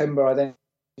sort of September, I then went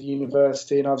to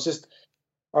university, and I was just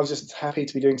happy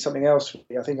to be doing something else.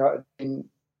 Really. I think I'd been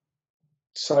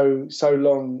so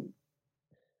long,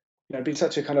 it'd been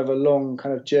such a kind of a long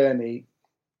kind of journey.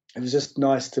 It was just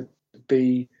nice to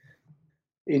be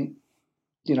in,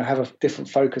 have a different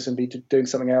focus and be doing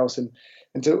something else, and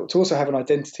to also have an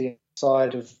identity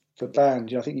outside of the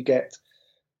band. I think you get,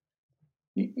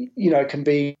 it can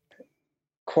be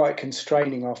quite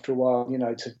constraining after a while,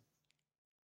 to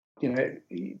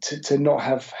not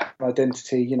have an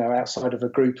identity, outside of a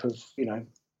group of,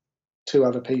 two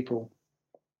other people.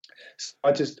 So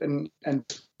I just and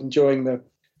enjoying the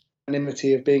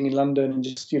anonymity of being in London and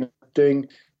just doing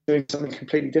something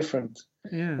completely different.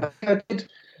 Yeah, I did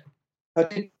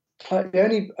play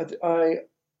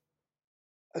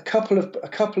a couple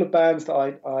of bands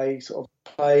that I sort of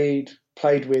played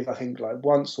with, I think like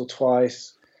once or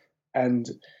twice, and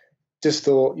just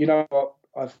thought, what,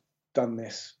 I've done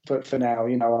this for now. I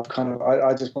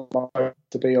just want my focus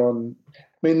to be on.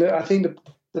 I mean, I think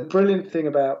the brilliant thing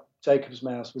about Jacob's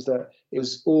Mouse was that it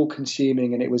was all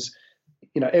consuming, and it was,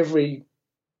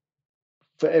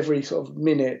 for every sort of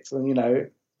minute, and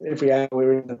every hour we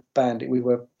were in the band, we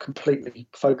were completely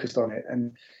focused on it,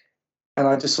 and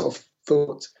I just sort of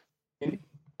thought,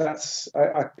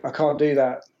 I can't do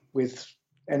that with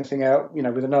anything else,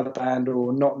 with another band,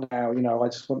 or not now. I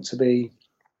just want to be,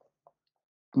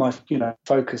 my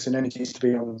focus and energy is to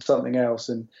be on something else,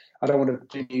 and I don't want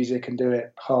to do music and do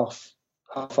it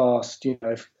half-assed.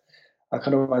 I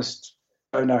kind of almost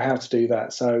don't know how to do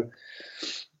that. So,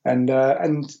 and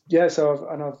yeah, so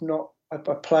I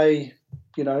play,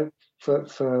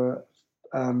 for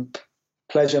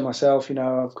pleasure myself.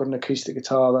 I've got an acoustic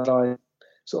guitar that I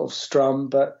sort of strum,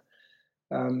 but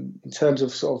in terms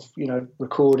of sort of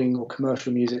recording or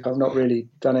commercial music, I've not really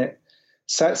done it.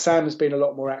 Sam has been a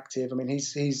lot more active. I mean,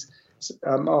 he's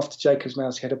after Jacob's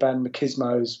Mouse, he had a band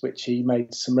Machismos, which he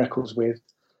made some records with,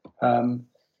 and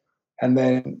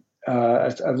then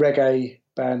a reggae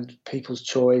band People's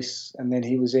Choice, and then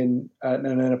he was in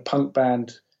a punk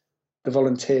band, The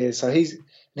Volunteers. So he's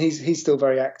still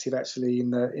very active actually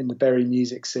in the Bury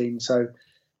music scene. So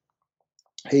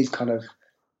he's kind of,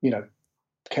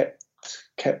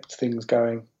 kept things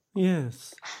going.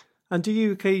 Yes. And do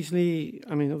you occasionally,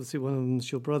 I mean, obviously one of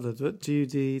them's your brother, but do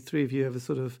the three of you ever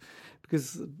sort of,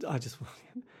 because I just,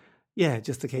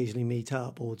 just occasionally meet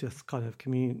up or just kind of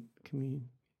commute?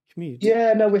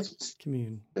 Yeah, no, we're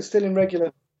commune. Still in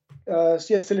regular,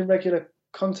 still in regular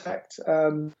contact.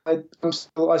 I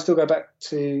still go back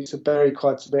to Bury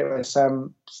quite a bit where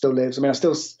Sam still lives. I mean,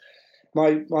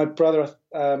 my brother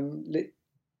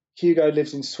Hugo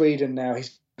lives in Sweden now. He's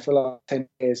been for the last 10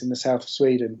 years in the south of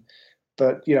Sweden.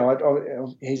 But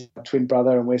he's my twin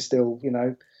brother, and we're still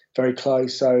very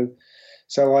close. So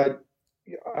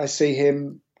I see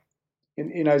him,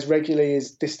 as regularly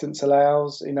as distance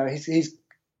allows.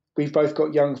 We've both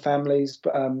got young families,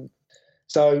 but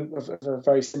so of a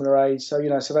very similar age. So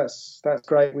so that's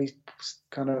great. We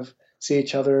kind of see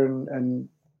each other and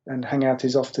hang out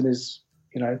as often as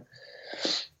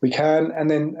we can. And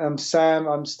then Sam,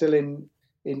 I'm still in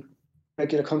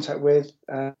regular contact with.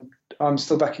 I'm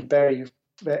still back in Bury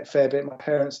a fair bit. My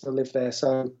parents still live there,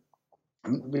 so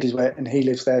which is where, and he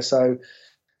lives there. So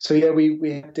yeah,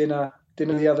 we had dinner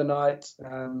the other night.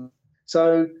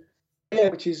 So yeah,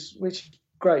 which is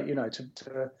great,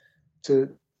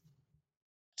 to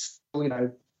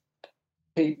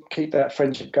keep that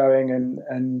friendship going,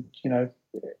 and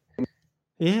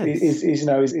is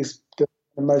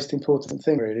the most important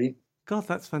thing, really. God,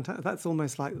 that's fantastic. That's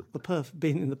almost like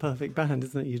being in the perfect band,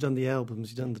 isn't it? You've done the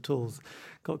albums, you've done the tours,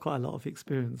 got quite a lot of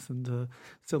experience, and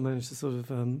still managed to sort of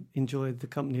enjoy the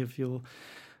company of your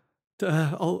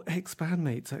old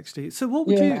ex-bandmates, actually. So what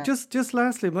would you, just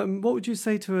lastly, what would you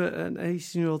say to an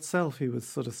 18-year-old self who was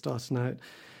sort of starting out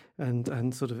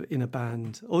and sort of in a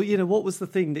band? Or, what was the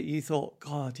thing that you thought,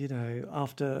 God,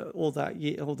 after all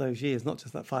those years, not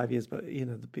just that 5 years, but,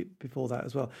 before that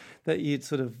as well, that you'd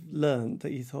sort of learned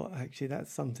that you thought, actually,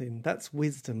 that's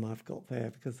wisdom I've got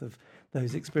there because of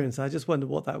those experiences. I just wonder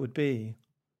what that would be.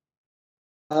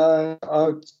 I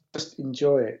would just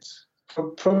enjoy it.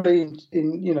 Probably,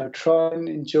 try and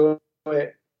enjoy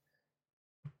it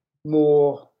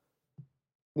more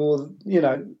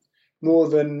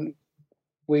than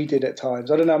we did at times.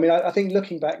 I don't know. I mean, I think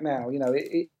looking back now,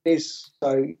 it is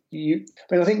so. I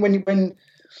think when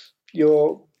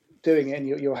you're doing it and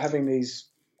you're having these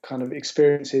kind of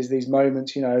experiences, these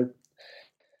moments,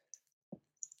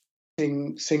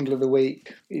 single of the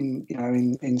week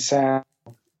in sound,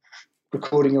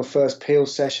 recording your first Peel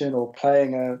session, or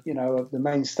playing the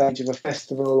main stage of a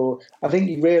festival, or I think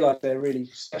you realise they're really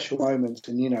special moments,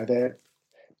 and they're.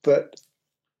 But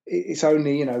it's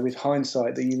only with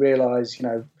hindsight that you realise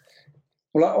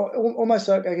almost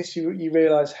like, I guess you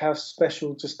realise how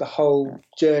special just the whole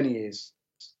journey is.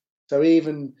 So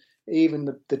even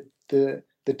the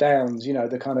downs,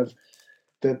 the kind of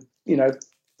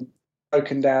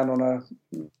broken down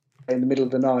in the middle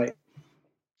of the night,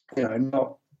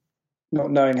 not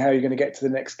knowing how you're going to get to the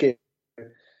next gig,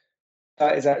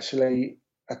 that is actually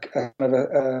a kind of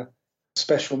a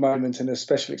special moment and a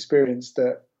special experience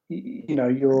that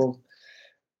you'll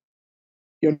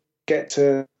get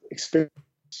to experience.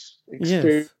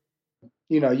 Yes.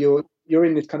 You're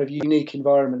in this kind of unique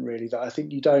environment, really, that I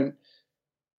think you don't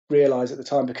realise at the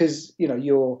time, because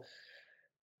for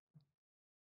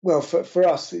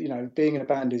us, being in a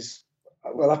band is,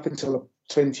 up until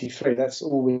 23, that's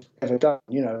all we've ever done.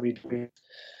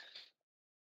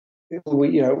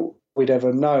 We'd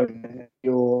ever known.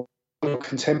 Your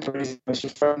contemporaries,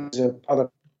 your friends, are other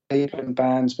people in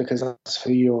bands, because that's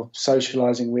who you're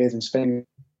socialising with and spending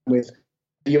with.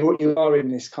 You are in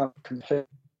this kind of complete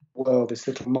world, this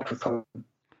little microcosm,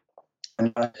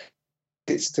 and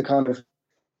it's the kind of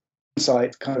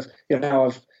insight, kind of now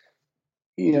I've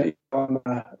I'm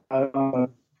a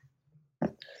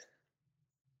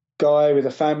guy with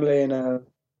a family and a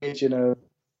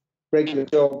regular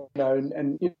job,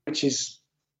 and which is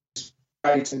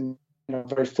great, and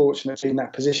very fortunate to be in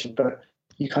that position. But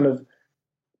you kind of,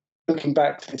 looking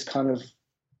back to this kind of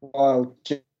wild,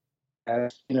 you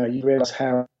realise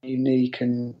how unique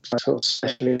and sort of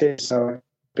special it is. So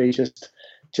be just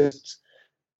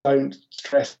don't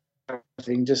stress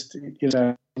everything. Just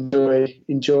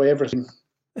enjoy everything.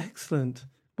 Excellent.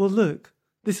 Well, look,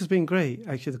 this has been great.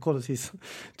 Actually, the quality's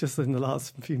just in the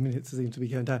last few minutes seem to be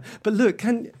going down. But look,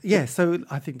 so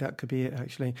I think that could be it,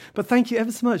 actually. But thank you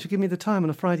ever so much for giving me the time on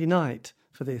a Friday night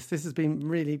for this. This has been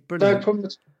really brilliant. No problem.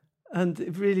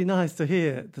 And really nice to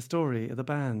hear the story of the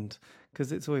band,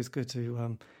 because it's always good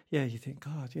to, you think,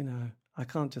 God, I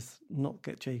can't just not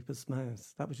get Japers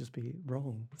Mouse. That would just be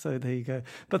wrong. So there you go.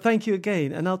 But thank you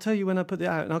again. And I'll tell you when I put it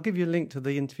out. And I'll give you a link to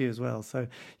the interview as well. So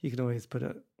you can always put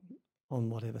it on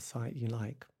whatever site you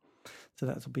like. So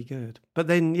that will be good. But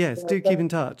then, yes, do keep in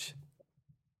touch.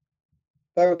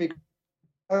 That would be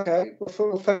okay.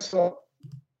 Well, thanks a lot.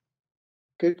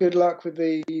 Good luck with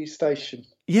the station.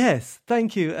 Yes,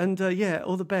 thank you. And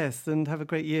all the best and have a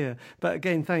great year. But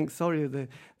again, thanks. Sorry,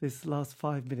 this last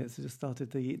 5 minutes I just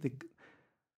started. The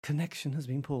connection has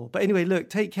been poor. But anyway, look,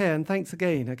 take care and thanks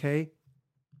again, okay?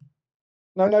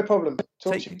 No problem.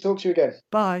 Talk to you again.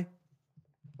 Bye.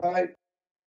 Bye.